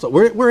there also.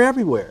 We're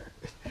everywhere.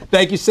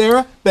 Thank you,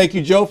 Sarah. Thank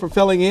you, Joe, for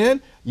filling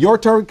in. Your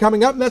turn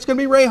coming up, and that's going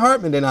to be Ray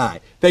Hartman and I.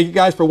 Thank you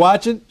guys for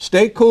watching.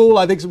 Stay cool.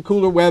 I think some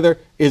cooler weather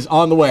is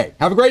on the way.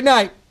 Have a great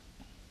night.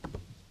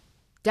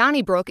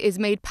 Donnybrook is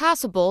made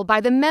possible by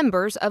the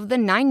members of the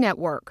 9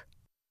 Network.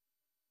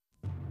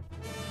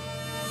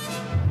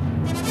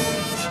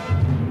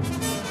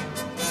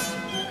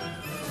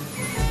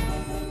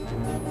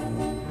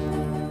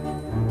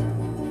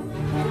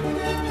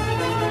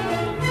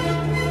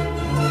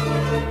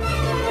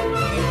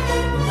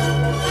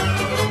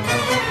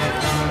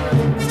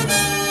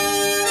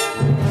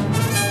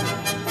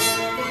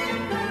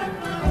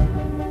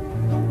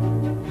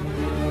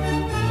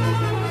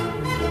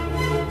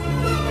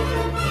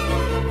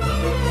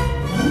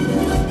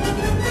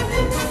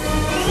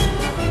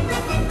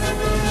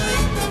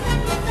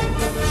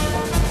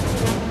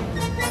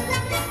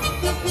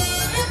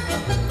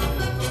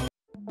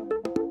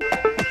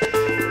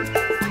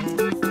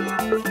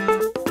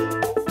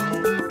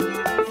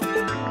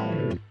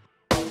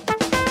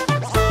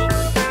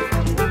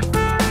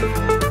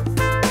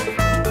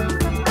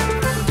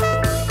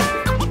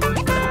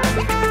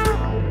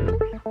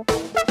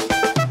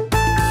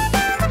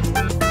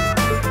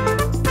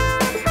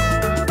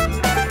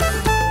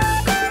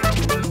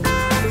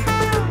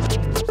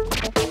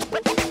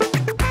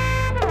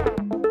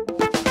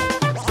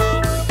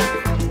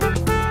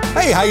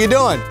 Hey, how you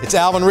doing? It's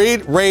Alvin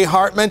Reed, Ray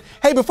Hartman.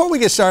 Hey, before we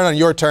get started on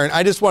Your Turn,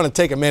 I just want to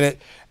take a minute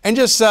and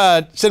just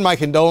send my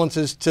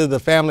condolences to the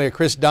family of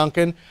Chris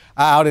Duncan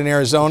out in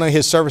Arizona.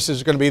 His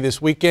services are going to be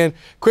this weekend.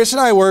 Chris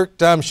and I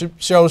worked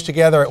shows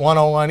together at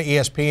 101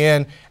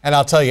 ESPN, and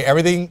I'll tell you,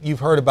 everything you've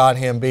heard about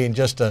him being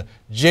just a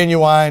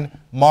genuine,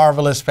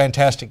 marvelous,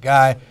 fantastic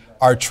guy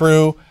are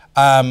true.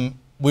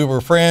 We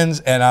were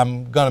friends, and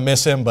I'm going to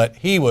miss him, but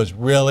he was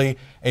really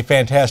a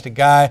fantastic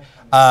guy.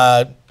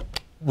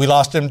 We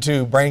lost him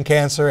to brain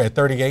cancer at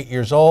 38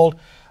 years old.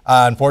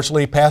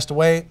 Unfortunately, he passed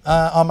away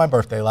on my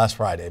birthday last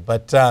Friday.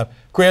 But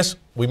Chris,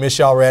 we miss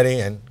you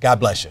already, and God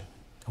bless you.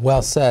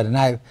 Well said. And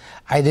I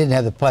didn't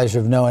have the pleasure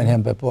of knowing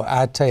him, but boy,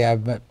 I tell you,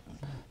 I've met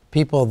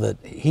people that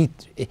he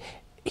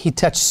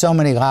touched so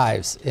many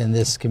lives in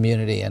this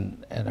community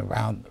and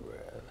around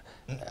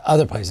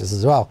other places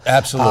as well.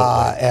 Absolutely.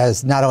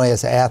 As not only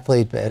as an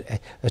athlete,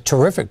 but a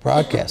terrific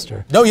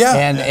broadcaster. Oh yeah.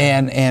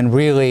 And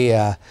really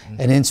an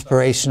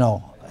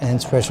inspirational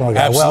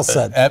guy. Well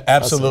said.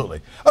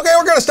 Absolutely. Okay,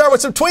 we're going to start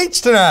with some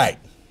tweets tonight.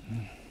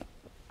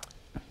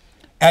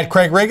 At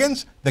Craig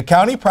Riggins, the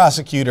county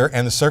prosecutor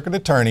and the circuit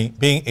attorney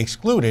being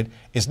excluded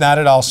is not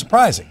at all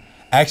surprising.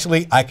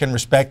 Actually, I can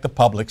respect the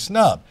public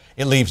snub.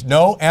 It leaves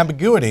no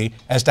ambiguity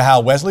as to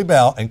how Wesley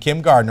Bell and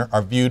Kim Gardner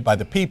are viewed by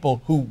the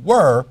people who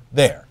were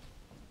there.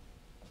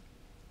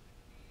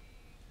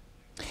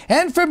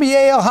 And from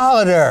Yale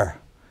Hollader,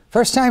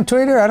 first time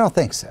tweeter? I don't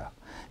think so.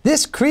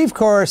 This Creve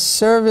Coeur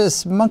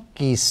service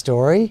monkey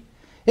story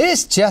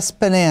is just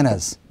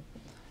bananas.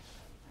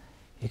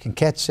 You can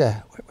catch.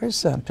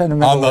 Where's I'm trying to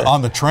remember.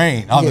 On the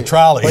train, on the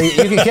trolley. Well,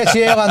 you can catch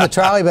Yale on the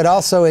trolley, but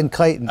also in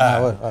Clayton.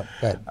 All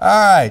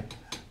right.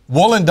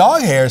 Woolen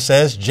Dog Hair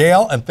says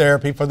jail and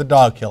therapy for the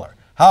dog killer.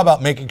 How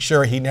about making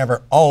sure he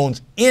never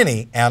owns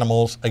any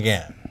animals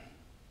again?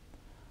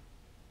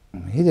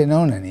 He didn't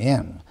own any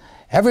animals.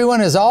 Everyone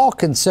is all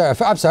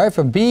concerned. I'm sorry,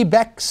 from B.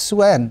 Beck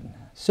Suen.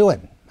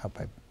 Hope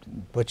I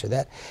didn't butcher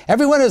that.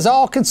 Everyone is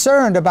all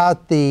concerned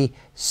about the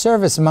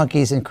service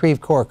monkeys in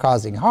Creve Coeur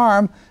causing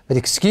harm. But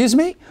excuse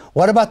me,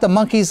 what about the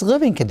monkeys'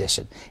 living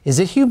condition? Is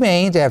it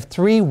humane to have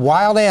 3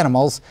 wild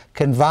animals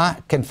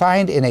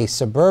confined in a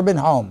suburban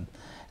home?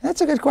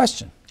 That's a good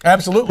question.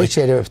 Absolutely.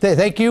 Appreciate it.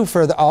 Thank you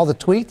for all the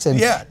tweets. And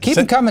keep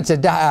them coming to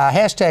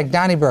hashtag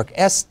Donnybrook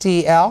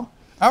STL.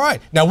 All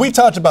right. Now, we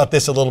talked about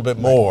this a little bit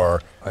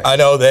more. Right. I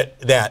know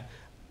that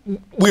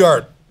we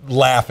aren't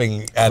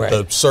laughing at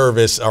the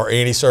service or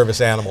any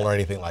service animal or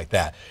anything like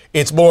that.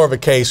 It's more of a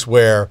case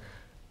where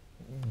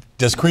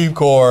does Creve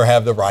Coeur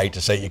have the right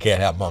to say you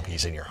can't have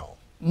monkeys in your home?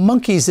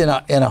 Monkeys in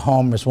a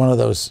home is one of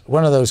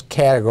those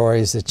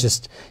categories that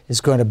just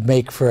is going to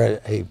make for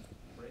a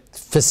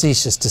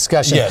facetious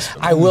discussion. Yes.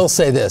 I will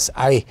say this.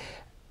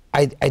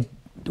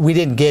 We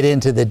didn't get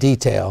into the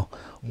detail.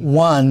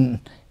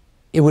 One,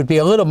 it would be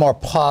a little more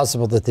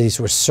plausible that these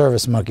were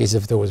service monkeys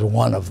if there was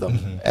one of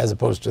them, as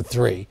opposed to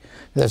 3.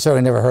 I've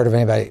certainly never heard of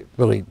anybody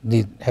really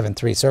having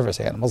 3 service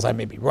animals. I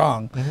may be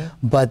wrong,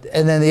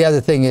 and then the other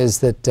thing is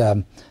that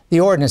the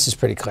ordinance is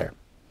pretty clear,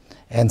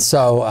 and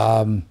so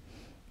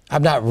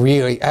I'm not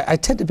really. I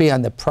tend to be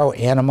on the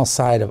pro-animal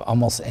side of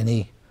almost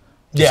any.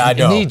 I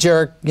know. Knee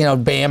jerk,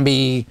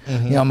 Bambi.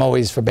 I'm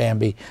always for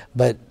Bambi,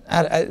 but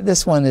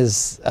this one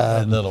is.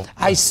 A little.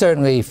 I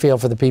certainly feel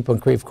for the people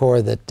in Creve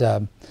Coeur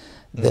that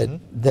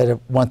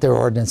want their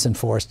ordinance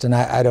enforced, and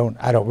I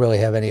don't really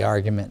have any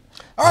argument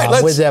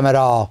with them at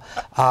all.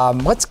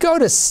 Let's go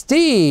to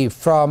Steve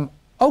from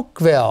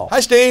Oakville. Hi,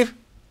 Steve.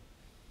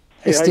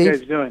 Hey, How Steve. you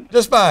guys doing?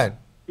 Just fine.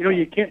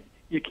 You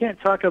can't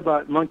talk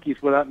about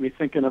monkeys without me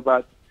thinking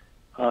about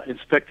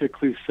Inspector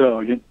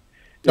Clouseau.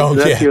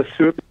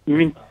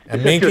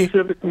 And Minky?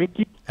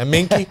 And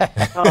Minky?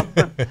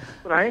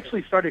 What I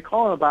actually started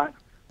calling about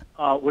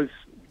was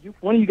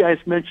one of you guys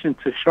mentioned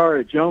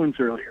Tashara Jones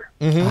earlier.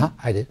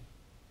 I did.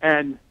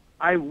 And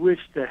I wish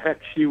the heck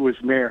she was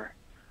mayor.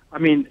 I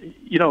mean,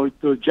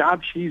 the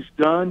job she's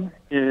done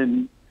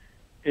in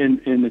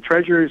the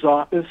treasurer's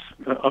office,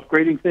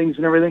 upgrading things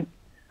and everything,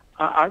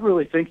 I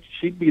really think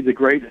she'd be the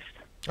greatest.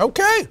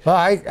 Okay. Well,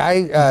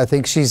 I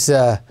think she's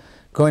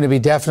going to be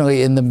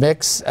definitely in the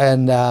mix,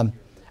 and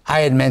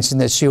I had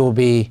mentioned that she will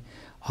be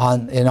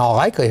in all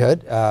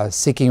likelihood,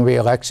 seeking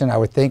re-election, I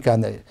would think, on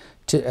the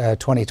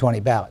 2020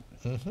 ballot.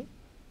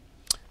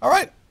 All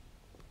right.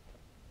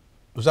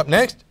 Who's up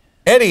next?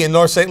 Eddie in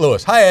North St.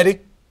 Louis. Hi,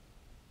 Eddie.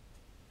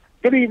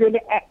 Good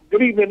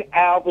evening,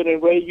 Alvin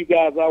and Ray. You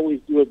guys always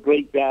do a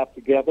great job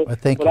together. Well,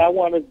 thank you. I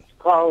wanted to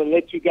call and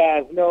let you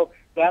guys know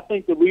that I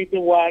think the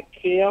reason why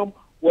Kim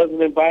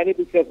wasn't invited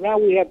because now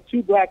we have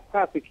 2 black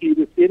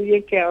prosecutors, city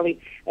and county,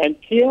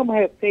 and Kim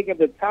has taken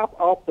the top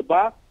off the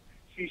box.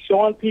 She's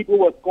showing people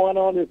what's going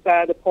on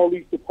inside the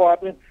police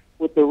department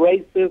with the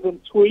racism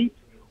tweets,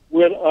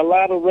 with a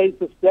lot of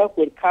racist stuff,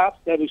 with cops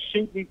that are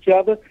shooting each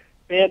other,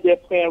 saying they're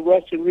playing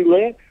Russian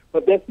roulette.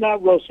 But that's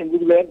not Russian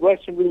roulette.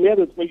 Russian roulette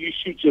is when you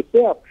shoot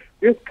yourself.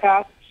 This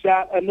cop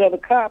shot another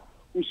cop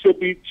who should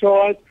be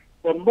charged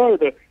for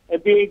murder.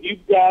 And then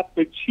you've got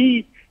the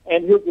chief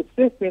and his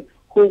assistant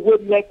who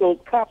wouldn't let those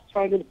cops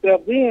turn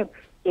themselves in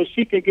so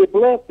she can get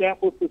blood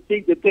samples to see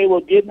that they were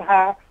getting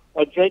high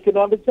or drinking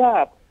on the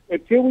job.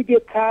 Until we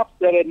get cops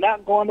that are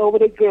not going over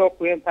their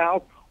girlfriend's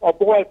house or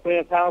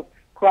boyfriend's house,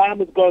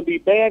 crime is going to be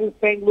bad in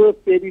St. Louis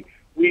City.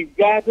 We've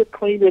got to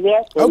clean it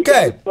up. So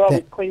Okay. we got to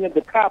start cleaning the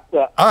cops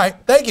up. All right.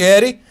 Thank you,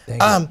 Eddie.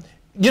 Thank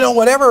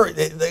Whatever,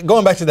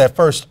 going back to that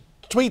first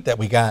tweet that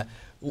we got,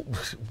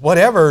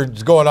 whatever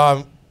is going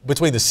on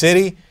between the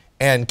city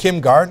and Kim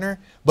Gardner,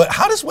 but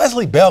how does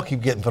Wesley Bell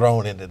keep getting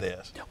thrown into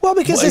this? Well,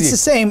 because it's the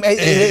same.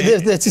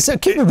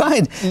 Keep in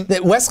mind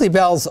that Wesley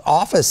Bell's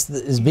office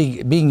is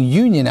being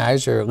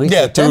unionized, or at least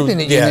attempting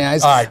to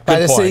unionize by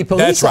the city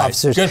police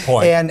officers. Good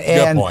point.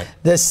 And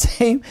the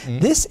same.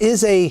 This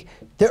is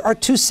there are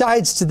 2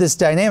 sides to this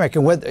dynamic,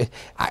 and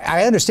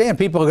I understand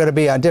people are going to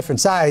be on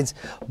different sides,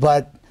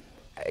 but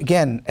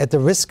again, at the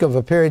risk of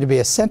appearing to be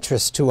a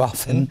centrist too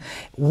often,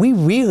 we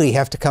really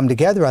have to come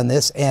together on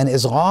this. And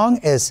as long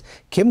as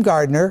Kim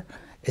Gardner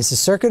is the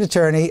circuit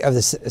attorney of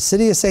the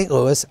city of St.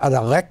 Louis, an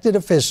elected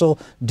official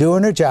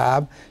doing her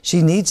job,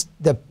 she needs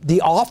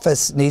the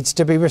office needs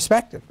to be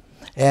respected.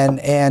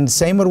 And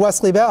same with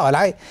Wesley Bell. And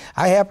I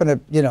happen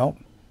to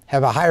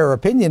have a higher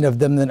opinion of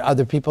them than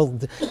other people.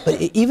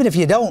 But even if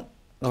you don't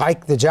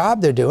like the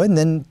job they're doing,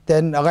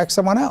 then elect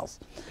someone else.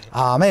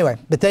 Anyway,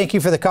 but thank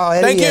you for the call,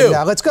 Eddie. Thank you.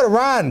 And, let's go to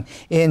Ron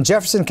in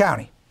Jefferson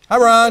County. Hi,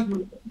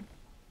 Ron.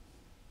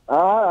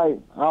 Hi,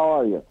 how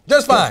are you?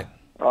 Just fine.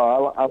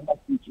 I like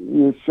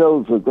your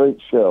show's a great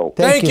show.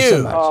 Thank you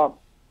so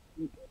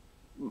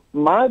much.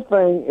 My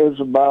thing is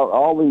about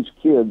all these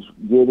kids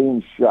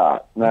getting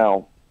shot.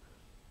 Now,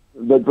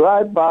 the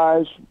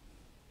drive-bys,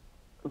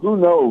 who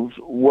knows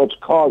what's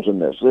causing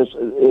this?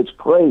 It's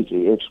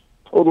crazy. It's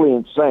totally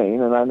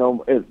insane, and I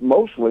know it's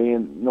mostly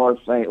in North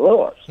St.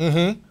 Louis.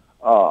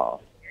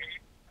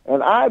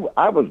 And I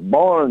was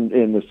born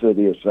in the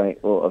city of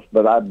St. Louis,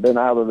 but I've been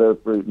out of there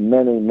for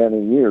many,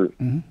 many years.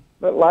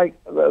 But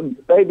like the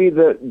baby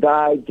that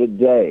died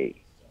today,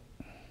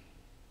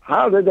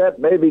 how did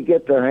that baby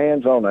get their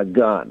hands on a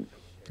gun?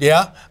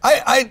 Yeah,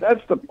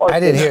 that's the part. I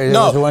didn't hear it.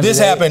 No, this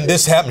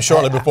happened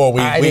shortly before we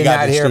got did to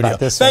not the hear studio. about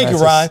this Thank one.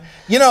 you, Ryan.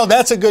 You know,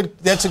 that's a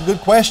good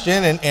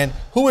question, and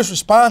who is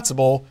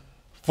responsible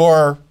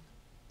for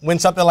when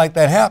something like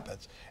that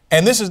happens?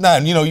 And this is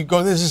not,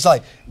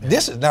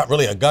 this is not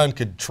really a gun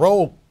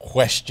control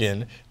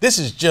question. This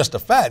is just a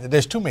fact that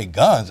there's too many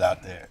guns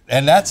out there,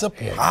 and that's a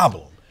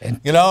problem.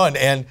 And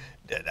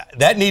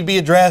that need to be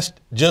addressed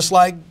just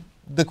like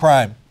the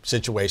crime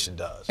situation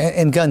does.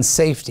 And gun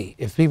safety.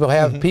 If people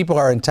have, people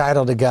are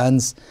entitled to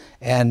guns,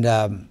 and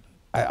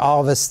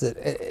all of us,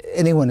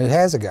 anyone who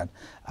has a gun,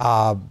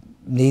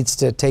 needs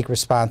to take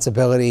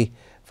responsibility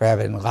for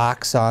having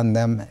locks on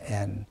them,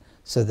 and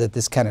so that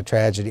this kind of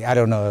tragedy, I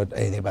don't know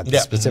anything about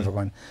this specific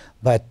one,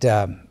 but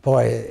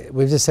boy,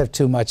 we just have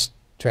too much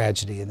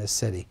tragedy in this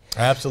city.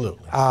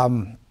 Absolutely.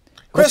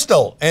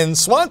 Crystal in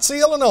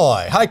Swansea,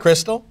 Illinois. Hi,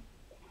 Crystal.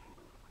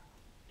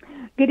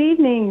 Good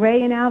evening,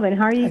 Ray and Alvin.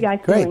 How are you guys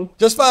doing?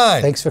 Just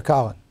fine. Thanks for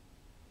calling.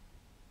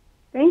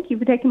 Thank you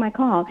for taking my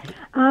call.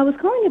 I was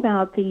calling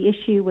about the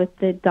issue with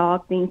the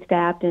dog being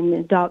stabbed and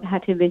the dog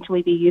had to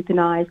eventually be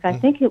euthanized. I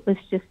think it was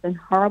just a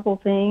horrible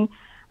thing.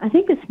 I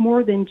think it's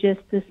more than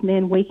just this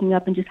man waking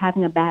up and just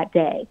having a bad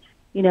day.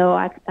 You know,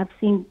 I've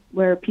seen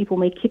where people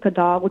may kick a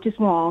dog, which is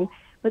wrong,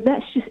 but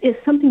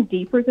it's something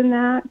deeper than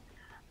that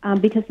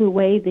because of the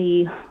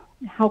way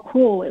how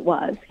cruel it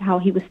was, how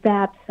he was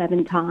stabbed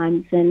 7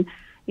 times. And,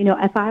 you know,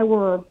 if I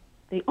were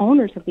the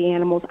owners of the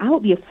animals, I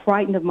would be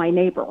frightened of my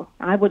neighbor.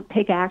 I would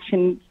take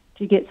action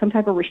to get some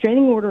type of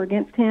restraining order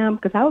against him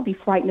because I would be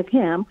frightened of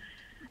him.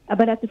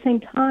 But at the same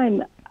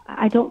time,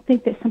 I don't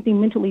think there's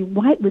something mentally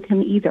right with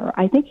him either.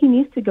 I think he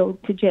needs to go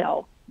to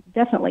jail,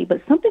 definitely.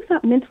 But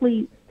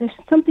there's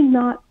something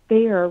not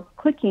there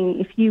clicking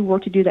if you were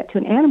to do that to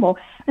an animal,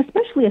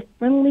 especially a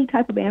friendly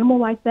type of animal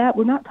like that.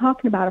 We're not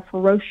talking about a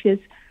ferocious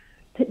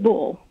pit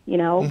bull,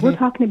 We're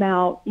talking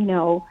about,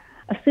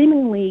 a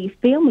seemingly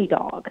family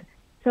dog.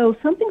 So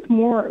something's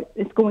more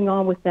is going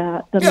on with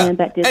the man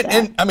that did that.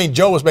 And I mean,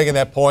 Joe was making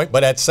that point,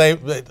 but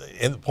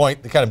in the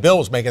point the kind of Bill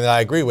was making that I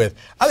agree with.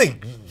 I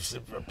think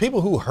people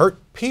who hurt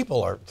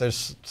people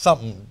there's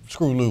something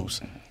screw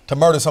loose to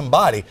murder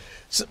somebody.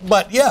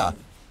 But yeah,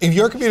 if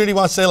your community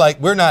wants to say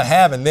like we're not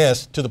having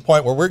this to the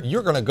point where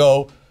you're going to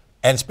go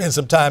and spend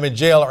some time in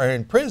jail or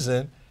in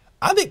prison,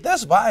 I think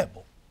that's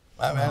viable.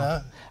 I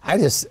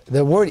mean,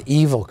 the word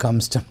evil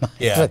comes to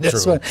mind for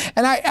this one.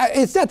 And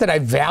it's not that I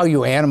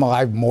value animal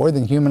life more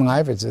than human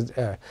life. It's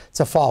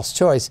a false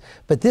choice.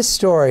 But this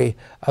story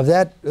of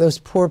those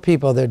poor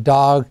people, their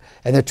dog,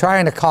 and they're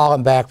trying to call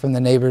him back from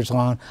the neighbor's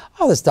lawn.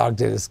 All this dog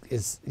did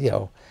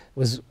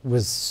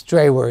was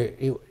stray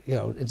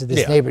into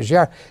this neighbor's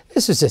yard.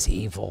 This was just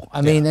evil.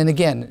 I mean, and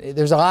again,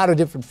 there's a lot of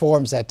different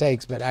forms that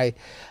takes. But I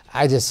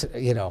just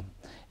the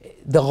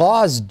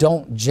laws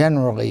don't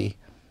generally,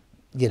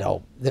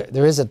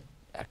 there is a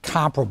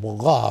comparable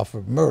law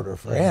for murder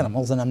for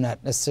animals, and I'm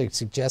not necessarily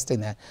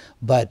suggesting that,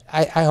 but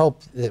I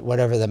hope that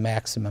whatever the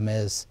maximum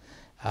is,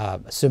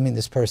 assuming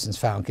this person's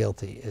found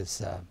guilty,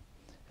 is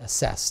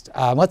assessed.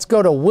 Let's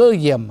go to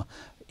William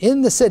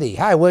in the city.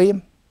 Hi,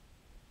 William.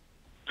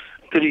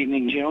 Good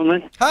evening,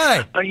 gentlemen.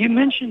 Hi. You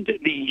mentioned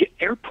the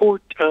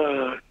airport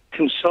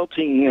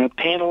consulting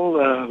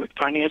panel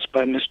financed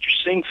by Mr.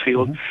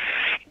 Singfield,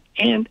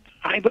 and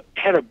I've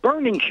had a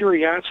burning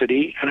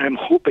curiosity, and I'm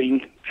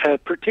hoping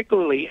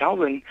particularly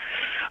Alvin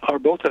or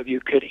both of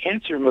you could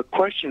answer him a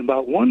question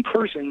about one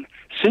person.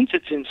 Since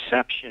its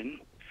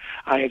inception,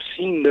 I have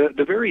seen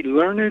the very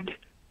learned,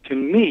 to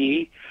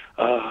me,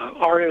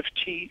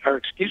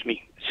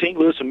 St.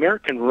 Louis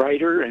American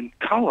writer and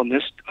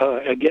columnist,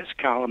 a guest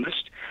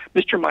columnist,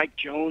 Mr. Mike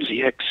Jones,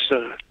 the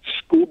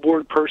ex-school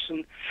board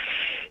person.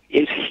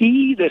 Is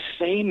he the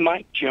same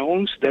Mike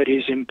Jones that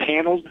is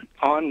impaneled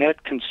on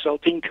that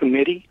consulting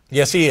committee?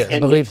 Yes, he is. I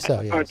believe so,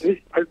 yes.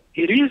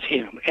 It is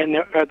him. And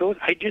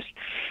I just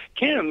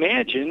can't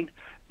imagine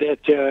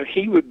that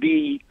he would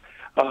be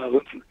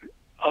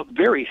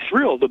very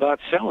thrilled about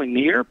selling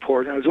the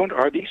airport. And I was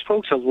wondering, are these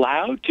folks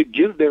allowed to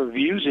give their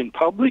views in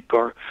public,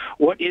 or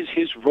what is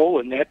his role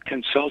in that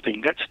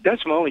consulting?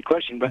 That's my only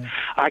question. But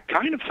I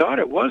kind of thought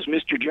it was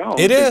Mr. Jones.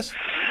 It is.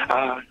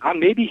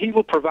 Maybe he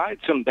will provide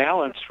some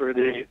balance for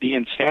the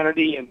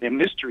insanity and the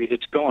mystery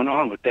that's going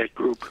on with that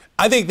group.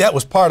 I think that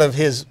was part of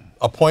his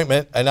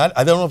appointment, and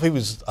I don't know if he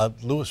was a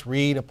Lewis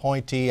Reed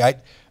appointee.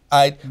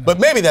 But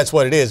maybe that's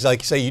what it is.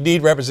 Like you say, you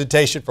need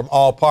representation from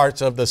all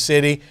parts of the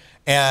city,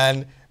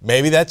 and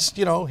maybe that's,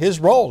 his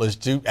role is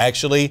to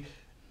actually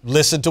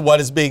listen to what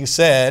is being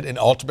said, and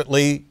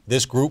ultimately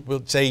this group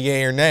will say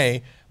yay or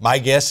nay. My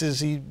guess is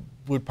he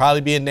would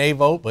probably be a nay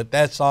vote, but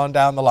that's on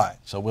down the line,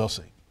 so we'll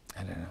see.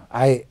 I don't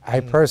know. I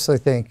personally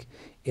think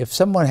if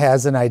someone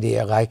has an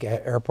idea like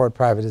airport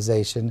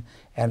privatization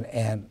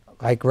and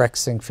like Rex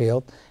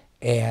Singfield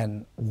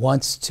and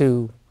wants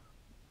to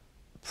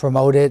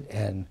promote it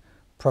and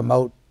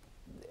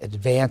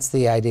advance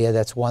the idea,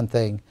 that's one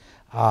thing.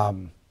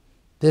 The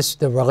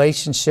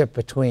relationship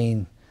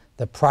between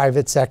the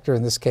private sector,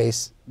 in this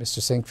case,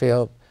 Mr.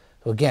 Singfield,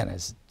 who again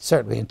is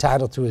certainly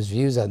entitled to his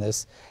views on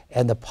this,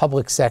 and the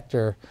public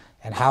sector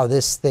and how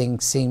this thing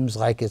seems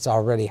like it's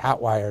already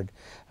hotwired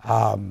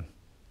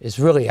is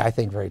really, I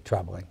think, very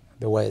troubling.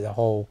 The way the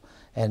whole,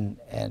 and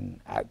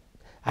I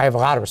have a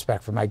lot of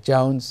respect for Mike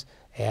Jones,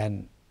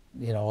 and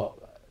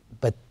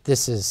but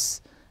this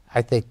is,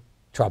 I think,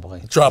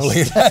 troubling.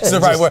 Troubling. That's the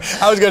right word.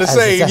 I was going to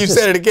say, you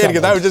said it again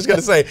because I was just going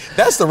to say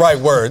that's the right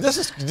word. This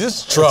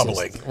is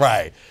troubling,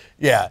 right?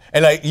 Yeah,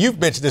 and you've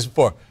mentioned this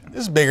before.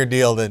 This is a bigger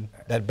deal than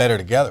that Better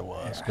Together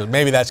was, because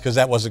maybe that's because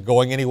that wasn't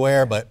going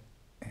anywhere. But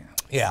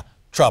yeah,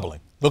 troubling.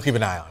 We'll keep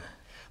an eye on it.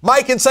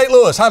 Mike in St.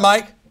 Louis. Hi,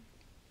 Mike.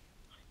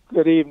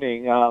 Good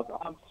evening.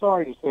 I'm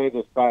sorry to say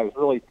this, but I was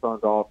really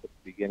turned off at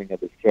the beginning of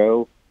the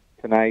show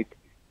tonight.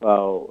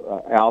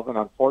 Alvin,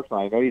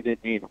 unfortunately, I know you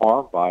didn't mean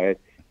harm by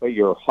it, but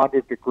you're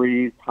 100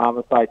 degrees,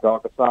 homicide,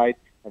 dogicide,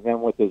 and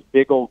then with this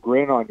big old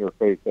grin on your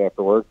face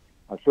afterwards.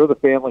 I'm sure the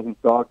family whose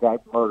dog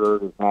got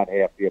murdered is not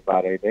happy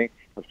about anything.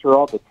 I'm sure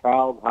all the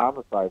child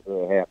homicides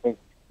that happened,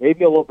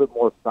 maybe a little bit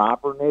more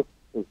somberness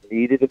is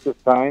needed at this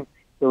time.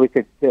 So we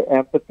could,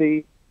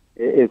 empathy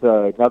is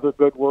another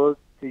good word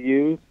to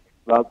use.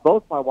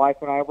 Both my wife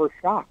and I were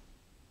shocked.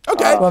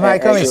 Okay. Well,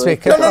 Mike, let me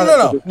speak.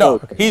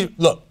 No.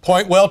 Look,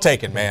 point well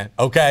taken, man.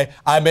 Okay.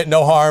 I meant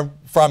no harm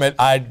from it.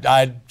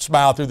 I'd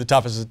smile through the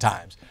toughest of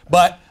times.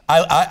 But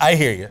I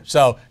hear you.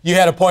 So you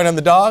had a point on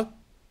the dog?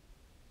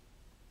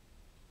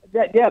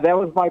 Yeah, that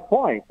was my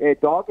point.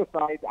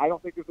 Dogicide, I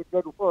don't think is a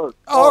good word.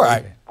 Oh, all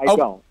right. I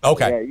don't.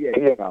 Okay.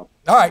 Yeah. All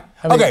right.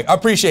 Okay. I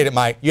appreciate it,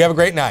 Mike. You have a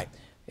great night.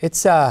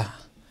 It's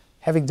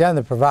having done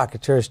the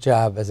provocateur's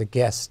job as a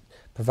guest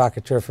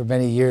provocateur for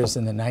many years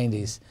in the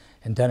 90s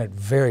and done it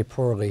very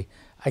poorly.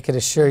 I can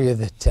assure you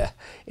that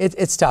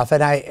it's tough.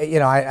 And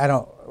I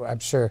don't, I'm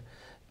sure,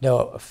 no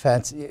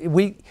offense.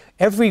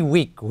 Every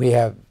week we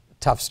have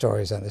tough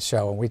stories on the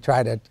show, and we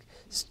try to,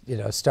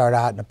 start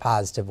out in a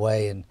positive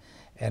way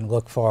and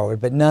look forward.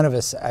 But none of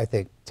us, I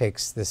think,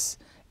 takes this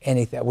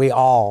anything. We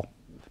all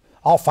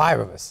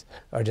five of us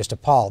are just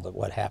appalled at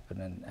what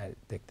happened, and I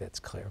think that's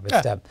clear.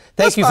 But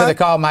thank you for the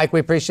call, Mike. We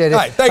appreciate it. All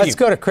right, Let's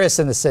go to Chris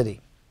in the city.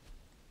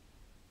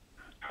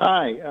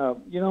 Hi.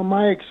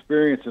 My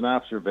experience and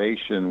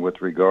observation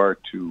with regard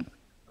to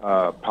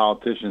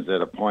politicians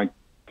that appoint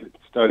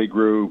study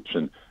groups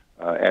and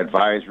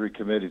advisory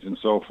committees and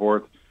so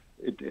forth,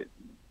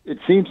 it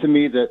seems to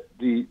me that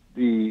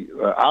the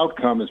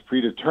outcome is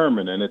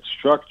predetermined, and it's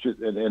structured,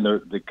 and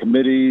the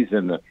committees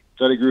and the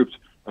study groups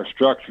are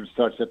structured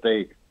such that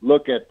they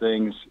look at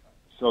things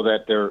so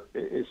that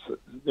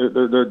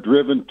they're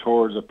driven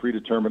towards a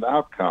predetermined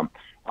outcome.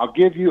 I'll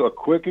give you a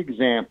quick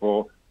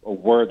example of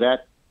where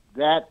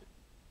that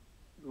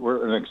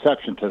were an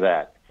exception to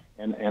that,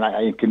 and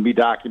it can be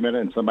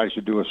documented, and somebody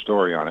should do a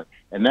story on it.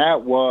 And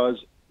that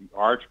was the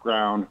Arch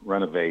Ground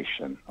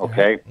renovation.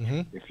 Okay,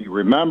 If you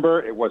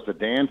remember, it was the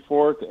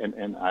Danforth,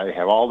 and I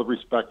have all the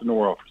respect in the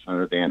world for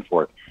Senator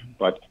Danforth,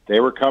 but they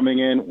were coming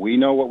in. We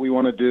know what we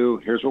want to do.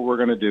 Here's what we're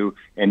going to do.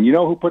 And you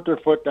know who put their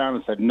foot down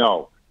and said,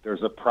 no,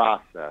 there's a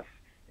process.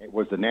 It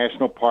was the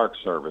National Park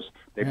Service.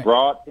 They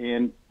brought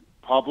in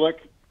public,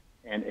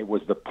 and it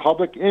was the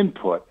public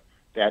input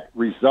that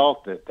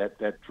resulted,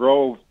 that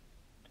drove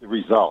the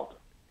result.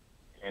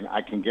 And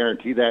I can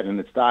guarantee that, and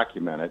it's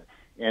documented.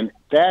 And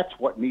that's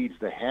what needs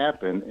to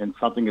happen in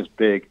something as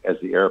big as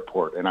the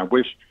airport. And I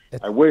wish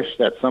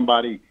that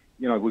somebody,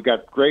 we've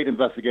got great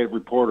investigative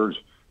reporters,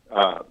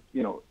 but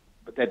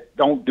that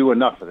don't do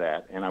enough of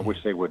that. And I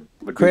wish they would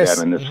Chris, do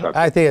that in this subject.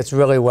 I think it's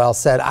really well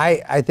said.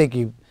 I think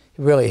you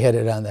really hit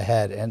it on the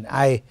head. And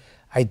I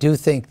do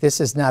think this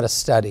is not a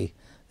study.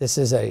 This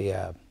is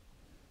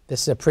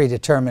a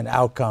predetermined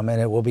outcome, and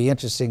it will be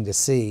interesting to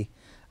see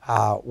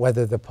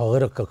whether the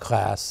political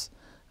class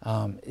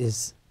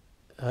is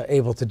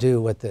able to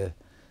do what the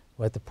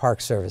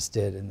Park Service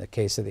did in the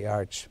case of the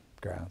Arch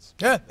grounds.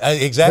 Yeah,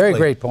 exactly. Very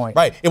great point.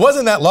 Right. It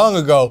wasn't that long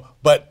ago,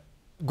 but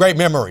great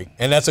memory,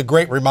 and that's a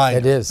great reminder.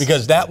 It is.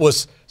 Because that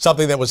was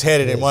something that was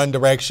headed in one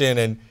direction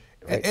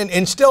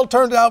and still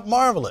turned out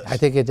marvelous. I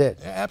think it did.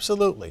 Yeah,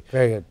 absolutely.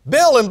 Very good.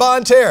 Bill in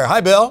Bonne Terre.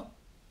 Hi, Bill.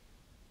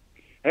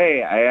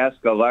 Hey, I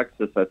asked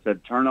Alexis, I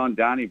said, turn on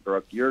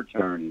Donnybrook, your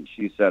turn. And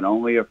she said,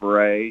 only if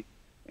Ray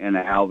and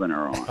Alvin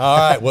are on. All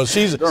right. Well,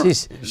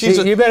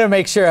 you better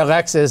make sure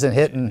Alexa isn't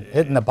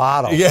hitting the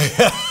bottle. Yeah.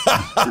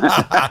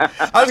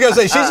 I was going to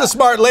say, she's a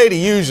smart lady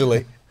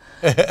usually.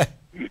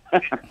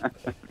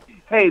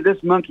 Hey,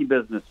 this monkey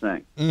business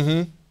thing.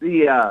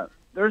 Mm-hmm.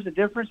 There's a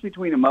difference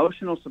between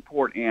emotional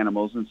support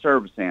animals and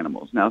service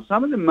animals. Now,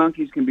 some of the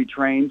monkeys can be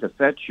trained to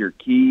fetch your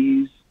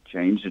keys,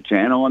 change the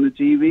channel on the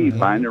TV,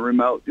 find the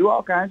remote, do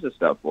all kinds of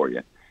stuff for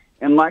you.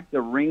 And like the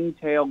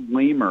ring-tailed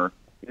lemur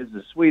is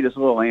the sweetest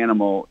little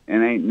animal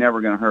and ain't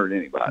never going to hurt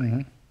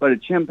anybody. But a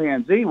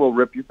chimpanzee will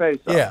rip your face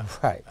off. Yeah,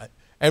 right.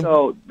 And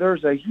so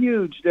there's a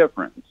huge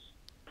difference.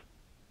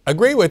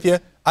 Agree with you.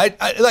 I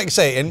like I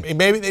say, and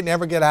maybe they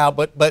never get out,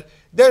 but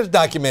there's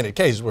documented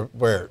cases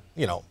where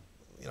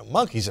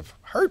monkeys have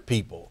hurt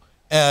people,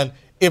 and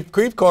if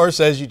Creve Coeur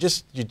says you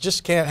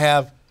just can't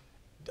have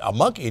a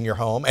monkey in your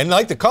home, and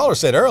like the caller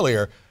said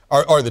earlier,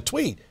 or the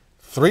tweet,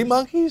 3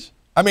 monkeys.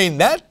 I mean,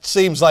 that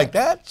seems like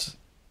that's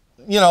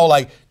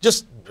like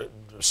just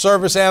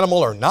service animal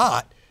or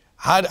not.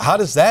 How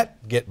does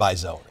that get by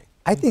zoning?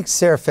 I think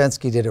Sarah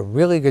Fenske did a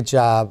really good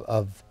job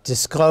of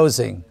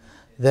disclosing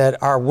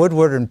that our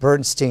Woodward and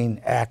Bernstein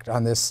Act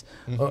on this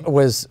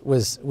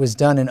was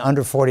done in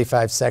under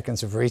 45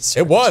 seconds of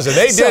research. It was, and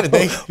they did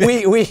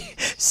it.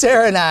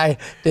 Sarah and I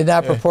did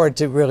not purport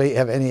to really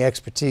have any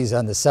expertise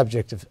on the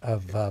subject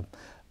of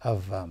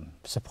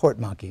support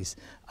monkeys,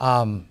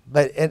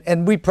 but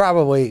we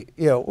probably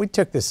we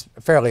took this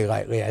fairly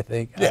lightly, I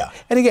think. Yeah.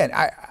 And again,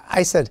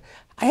 I said,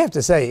 I have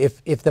to say,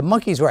 if the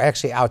monkeys were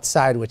actually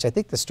outside, which I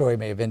think the story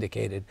may have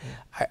indicated,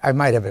 I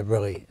might have a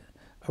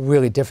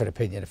really different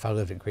opinion if I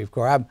lived in Creve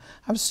Coeur.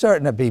 I'm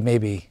starting to be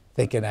maybe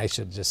thinking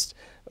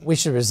we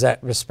should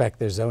respect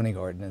their zoning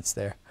ordinance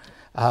there.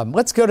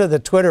 Let's go to the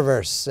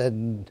Twitterverse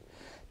and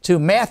to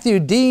Matthew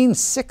Dean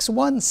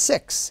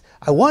 616.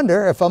 I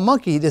wonder if a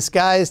monkey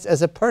disguised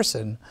as a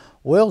person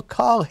will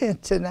call in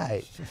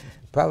tonight.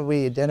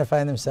 Probably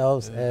identifying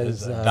themselves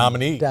as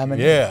Dominique.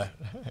 Dominique. Yeah.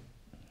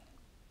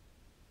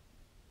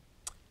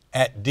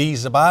 At D.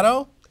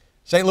 Zabato,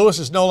 St. Louis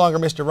is no longer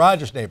Mr.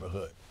 Rogers'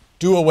 neighborhood.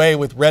 Do away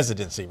with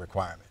residency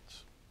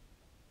requirements.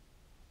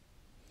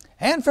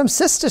 And from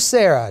Sister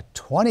Sarah,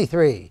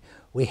 23,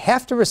 we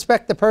have to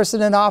respect the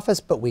person in office,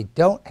 but we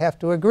don't have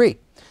to agree.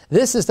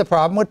 This is the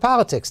problem with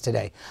politics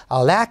today.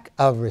 A lack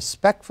of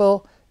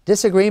respectful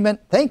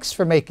disagreement. Thanks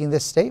for making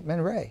this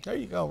statement, Ray. There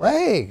you go,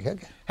 Ray. Hey.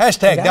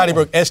 Hashtag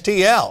Donnybrook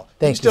STL.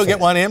 Thank you still get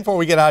one in before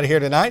we get out of here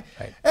tonight.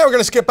 Right. And we're going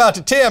to skip out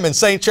to Tim in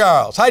St.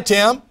 Charles. Hi,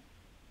 Tim.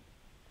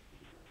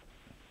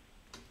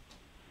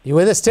 You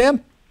with us,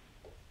 Tim?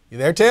 You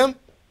there, Tim?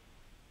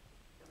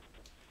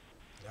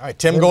 All right,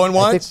 Tim going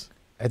once.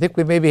 I think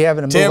we may be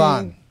having to move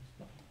on.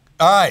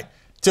 All right,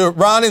 to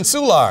Ron in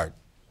Soulard.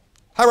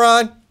 Hi,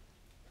 Ron.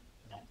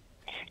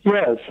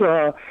 Yes,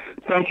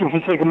 thank you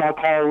for taking my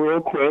call real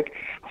quick.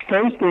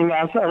 First thing,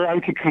 I'd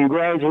like to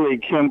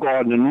congratulate Kim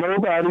Gardner.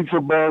 Nobody's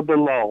above the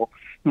law.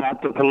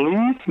 Not the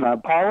police,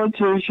 not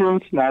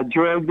politicians, not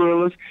drug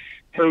dealers.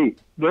 Hey,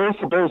 they're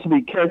supposed to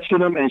be catching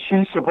them, and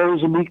she's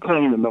supposed to be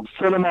cleaning them.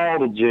 Send them all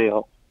to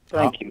jail.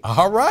 Thank you.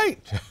 All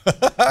right.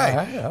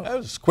 That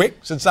was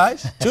quick,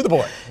 concise, to the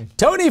point.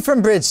 Tony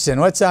from Bridgeton,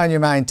 what's on your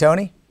mind,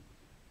 Tony?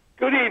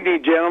 Good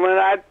evening, gentlemen.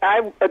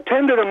 I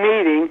attended a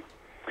meeting.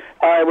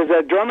 It was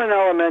at Drummond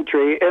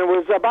Elementary, and it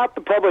was about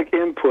the public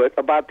input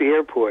about the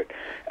airport.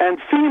 And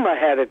FEMA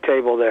had a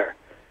table there,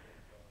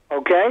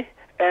 okay?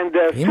 And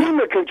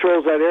FEMA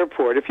controls that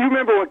airport. If you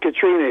remember when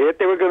Katrina hit,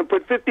 they were going to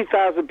put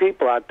 50,000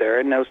 people out there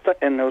in those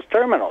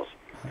terminals.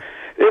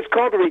 It's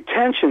called the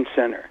retention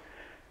center.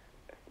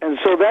 And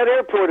so that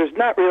airport is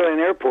not really an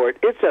airport.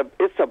 It's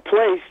a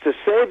place to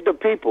save the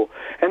people.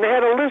 And they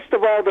had a list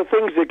of all the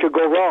things that could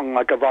go wrong,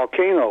 like a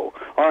volcano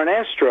or an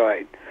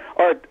asteroid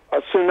or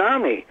a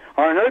tsunami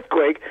or an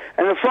earthquake.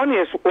 And the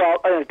funniest,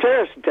 a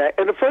terrorist attack.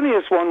 And the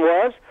funniest one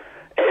was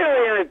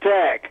alien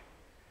attack.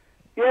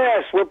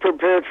 Yes, we're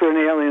prepared for an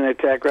alien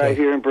attack right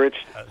here in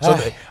Bridgeton.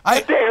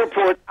 Get the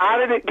airport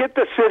out of it. Get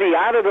the city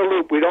out of the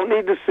loop. We don't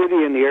need the city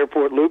in the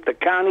airport loop. The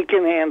county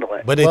can handle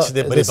it. But it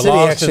the belongs city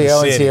actually to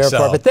owns the city. the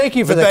airport. But thank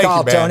you for the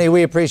call, Tony.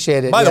 We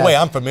appreciate it. By the way,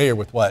 I'm familiar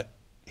with what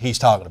he's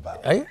talking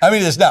about. I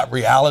mean, it's not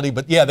reality,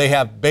 but yeah, they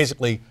have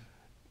basically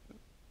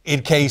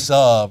in case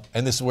of,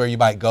 and this is where you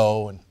might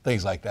go and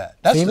things like that.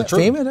 That's the truth.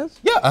 FEMA does?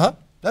 Yeah,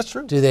 That's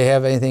true. Do they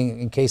have anything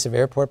in case of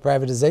airport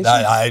privatization?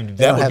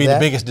 That would be the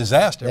biggest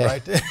disaster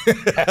right there.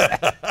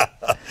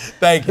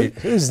 Thank you.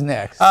 Who's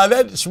next?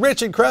 That's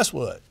Rich in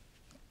Crestwood.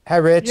 Hi,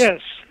 Rich.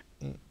 Yes.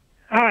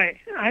 Hi.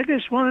 I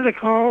just wanted to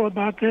call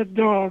about that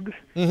dog.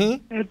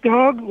 Mm-hmm. That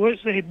dog was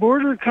a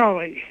border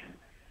collie,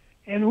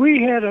 and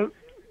we had a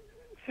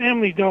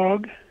family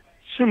dog,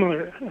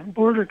 similar, a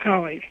border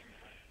collie.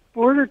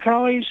 Border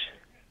collies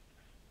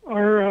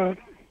are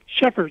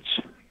shepherds.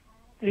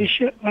 They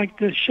like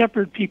the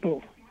shepherd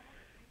people.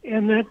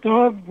 And that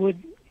dog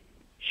would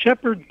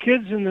shepherd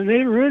kids in the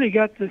neighborhood. He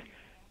got to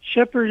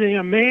shepherding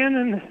a man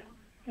in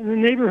the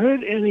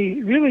neighborhood, and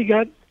he really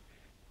got,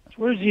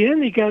 towards the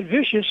end, he got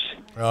vicious.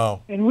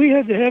 Oh. And we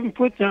had to have him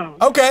put down.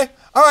 Okay.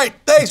 All right.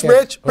 Thanks,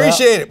 Rich.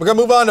 Appreciate it. We're going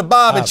to move on to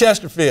Bob in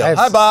Chesterfield.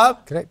 Hi,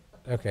 Bob.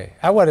 Okay.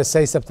 I want to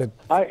say something.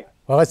 Hi.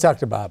 Well, let's talk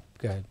to Bob.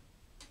 Go ahead.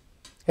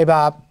 Hey,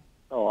 Bob.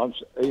 Oh,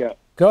 yeah.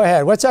 Go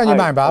ahead. What's on your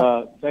mind,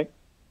 Bob?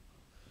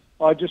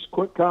 Just a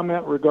quick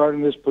comment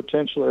regarding this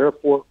potential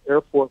airport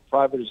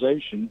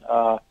privatization.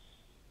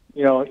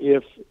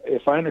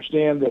 If I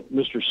understand that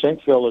Mr.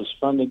 Sinkville is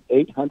funding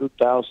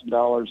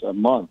 $800,000 a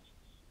month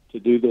to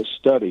do this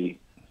study,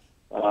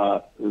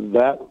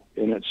 that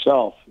in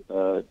itself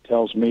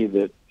tells me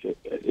that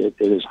it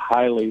is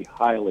highly,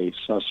 highly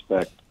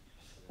suspect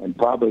and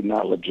probably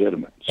not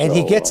legitimate. And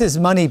he gets his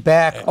money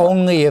back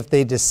only if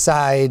they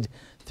decide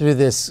through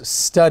this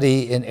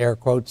study, in air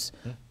quotes,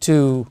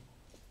 to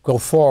go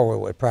forward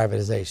with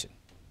privatization.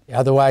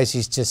 Otherwise,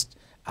 he's just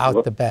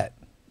out the bet.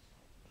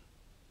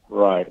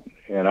 Right.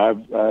 And I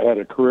had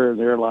a career in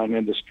the airline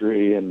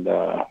industry, and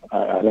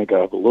I think I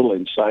have a little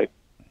insight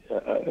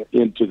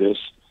into this.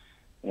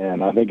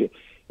 And I think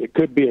it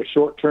could be a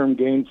short-term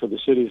gain for the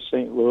city of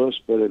St. Louis,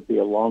 but it'd be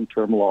a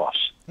long-term loss.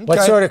 Okay.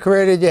 What sort of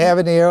career did you have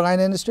in the airline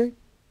industry?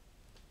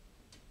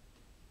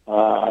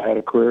 I had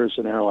a career as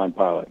an airline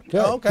pilot.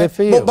 Good. Okay. Good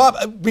for you. Well,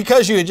 Bob,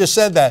 because you had just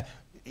said that,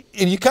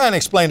 and you kind of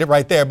explained it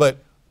right there, but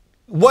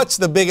what's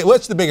the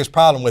biggest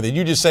problem with it?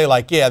 You just say,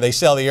 like, yeah, they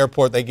sell the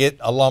airport, they get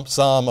a lump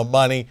sum of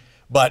money,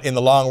 but in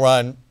the long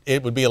run,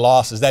 it would be a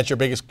loss. Is that your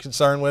biggest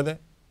concern with it?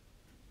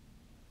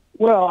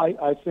 Well,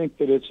 I think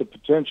that it's a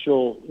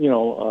potential,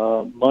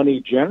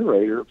 money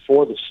generator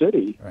for the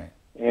city. Right.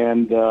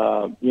 And,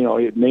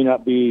 it may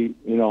not be,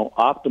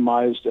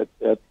 optimized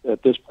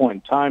at this point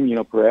in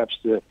time. Perhaps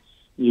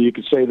you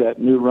could say that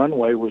new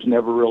runway was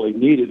never really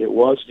needed. It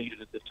was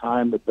needed at the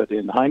time, but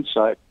in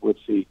hindsight, with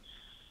the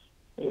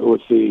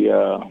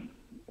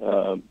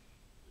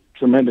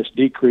tremendous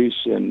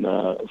decrease in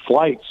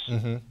flights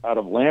out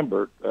of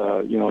Lambert,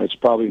 it's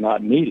probably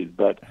not needed,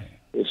 but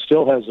it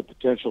still has the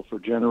potential for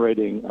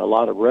generating a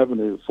lot of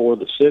revenue for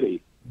the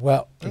city.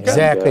 Well,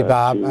 exactly,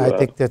 Bob. I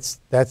think that's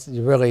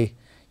really,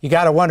 you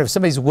got to wonder if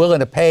somebody's willing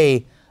to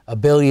pay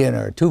 $1 billion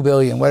or $2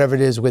 billion, whatever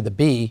it is with a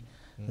B,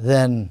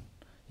 then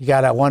you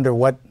got to wonder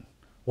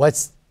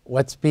what's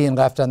being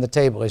left on the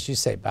table, as you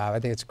say, Bob. I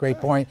think it's a great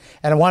point.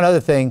 And one other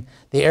thing,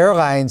 the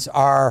airlines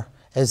are,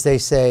 as they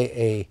say,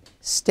 a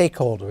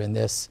stakeholder in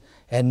this,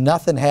 and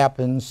nothing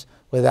happens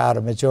without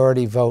a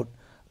majority vote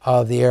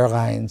of the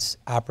airlines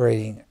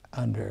operating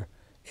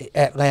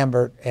at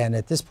Lambert, and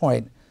at this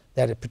point,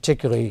 that it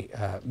particularly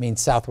means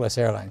Southwest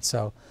Airlines.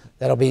 So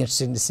that'll be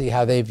interesting to see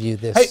how they view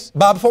this. Hey,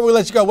 Bob, before we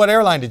let you go, what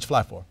airline did you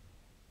fly for?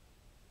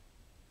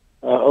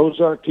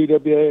 Ozark,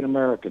 TWA, and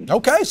American.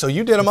 Okay, so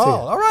you did them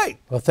all. All right.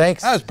 Well,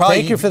 thanks. Probably,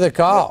 Thank you for the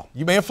call.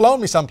 You may have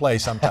flown me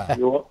someplace sometime.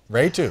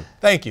 Ray, too.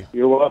 Thank you.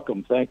 You're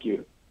welcome. Thank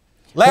you.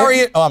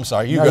 Larry, I'm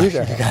sorry. You go.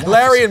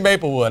 Larry in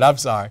Maplewood. I'm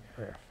sorry.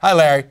 Hi,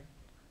 Larry.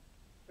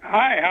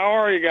 Hi, how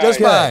are you guys? Just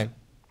fine.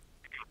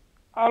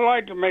 I'd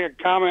like to make a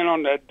comment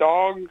on that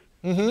dog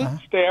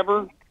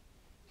stabber.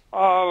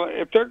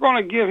 If they're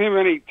going to give him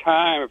any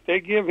time, if they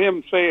give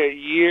him, say, a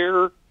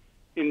year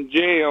in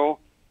jail,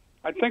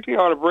 I think they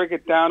ought to break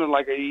it down to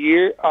like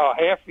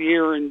half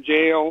year in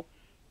jail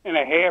and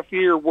a half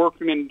year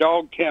working in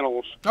dog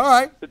kennels. All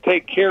right. To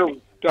take care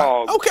of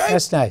dogs. Okay.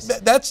 That's nice.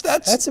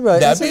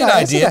 That'd be an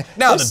idea.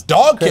 Now, the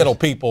dog kennel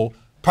people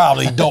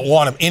probably don't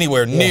want him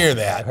anywhere near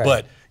that,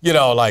 but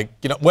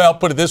well,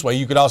 put it this way,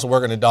 you could also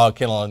work in a dog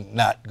kennel and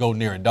not go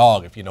near a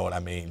dog, if you know what I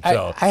mean.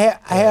 So I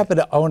happen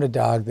to own a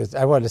dog.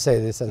 I wanted to say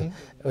this. It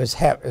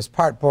was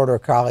part Border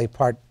Collie,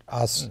 part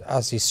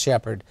Aussie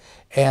Shepherd.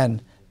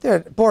 And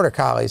Border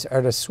Collies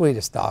are the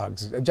sweetest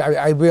dogs.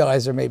 I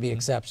realize there may be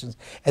exceptions.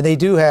 And they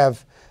do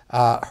have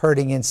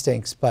herding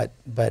instincts, but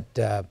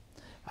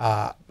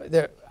I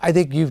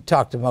think you've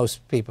talked to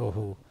most people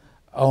who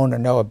own or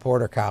know a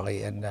Border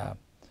Collie, and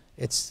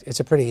it's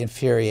a pretty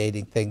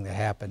infuriating thing that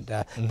happened.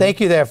 Thank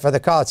you there for the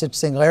call. It's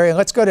interesting, Larry. And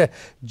let's go to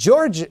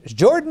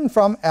Jordan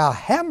from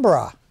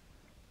Alhambra.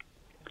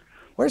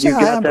 Where's you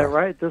Alhambra? You got that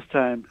right this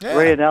time. Yeah.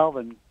 Ray and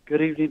Alvin,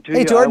 good evening to you.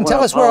 Hey, Jordan,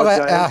 tell us where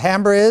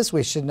Alhambra is.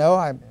 We should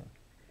know.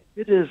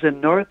 It is in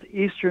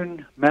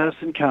northeastern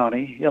Madison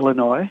County,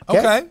 Illinois.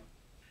 Okay.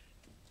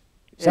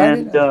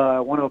 And I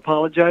want to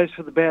apologize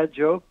for the bad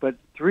joke, but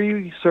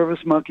 3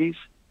 service monkeys.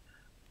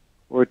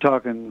 We're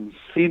talking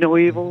see no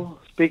evil,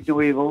 speak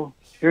no evil,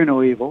 hear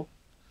no evil.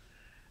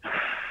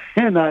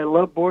 And I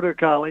love Border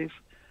Collies,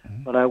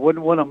 but I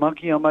wouldn't want a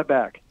monkey on my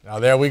back. Oh,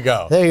 there we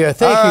go. There you go.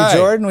 Thank you,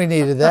 Jordan. We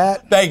needed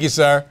that. Thank you,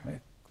 sir.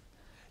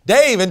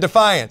 Dave in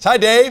Defiance. Hi,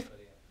 Dave.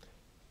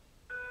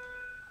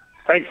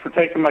 Thanks for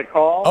taking my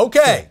call.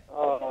 Okay.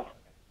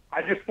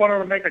 I just wanted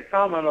to make a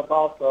comment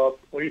about the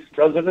police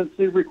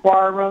residency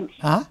requirements.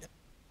 Huh?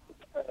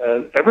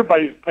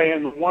 Everybody's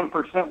paying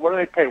 1%. What do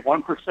they pay?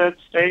 1%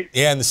 state?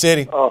 Yeah, in the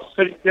city.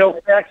 City sales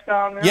tax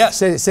down there? Yes.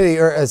 City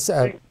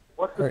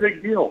what's the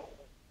big deal?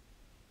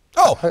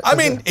 Oh, I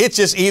mean, it's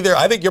just either.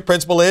 I think your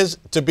principle is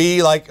to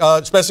be like,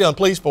 especially on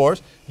police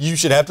force, you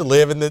should have to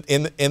live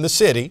in the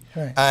city,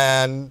 right.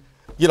 And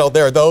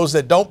there are those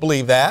that don't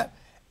believe that,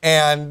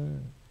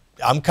 and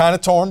I'm kind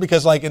of torn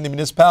because, like in the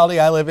municipality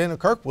I live in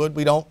Kirkwood,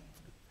 we don't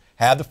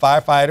have the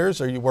firefighters,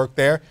 or you work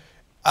there.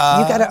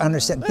 You got to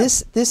understand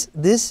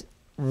this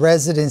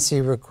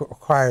residency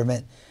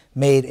requirement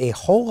made a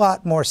whole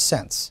lot more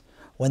sense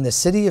when the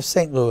city of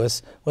St.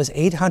 Louis was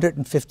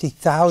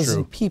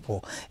 850,000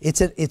 people.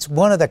 It's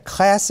one of the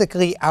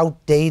classically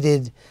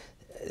outdated,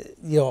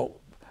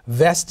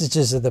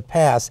 vestiges of the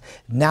past.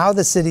 Now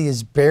the city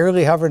is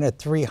barely hovering at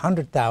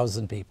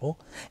 300,000 people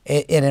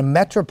in a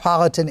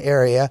metropolitan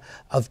area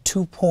of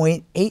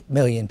 2.8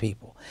 million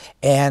people.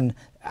 And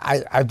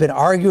I've been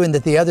arguing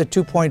that the other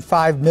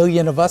 2.5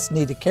 million of us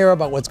need to care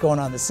about what's going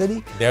on in the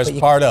city. There's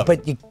part of it.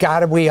 But you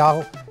gotta,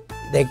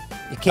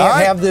 you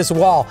can't have this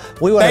wall.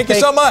 Thank you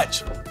so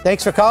much.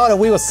 Thanks for calling, and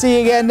we will see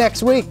you again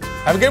next week.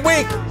 Have a good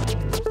week.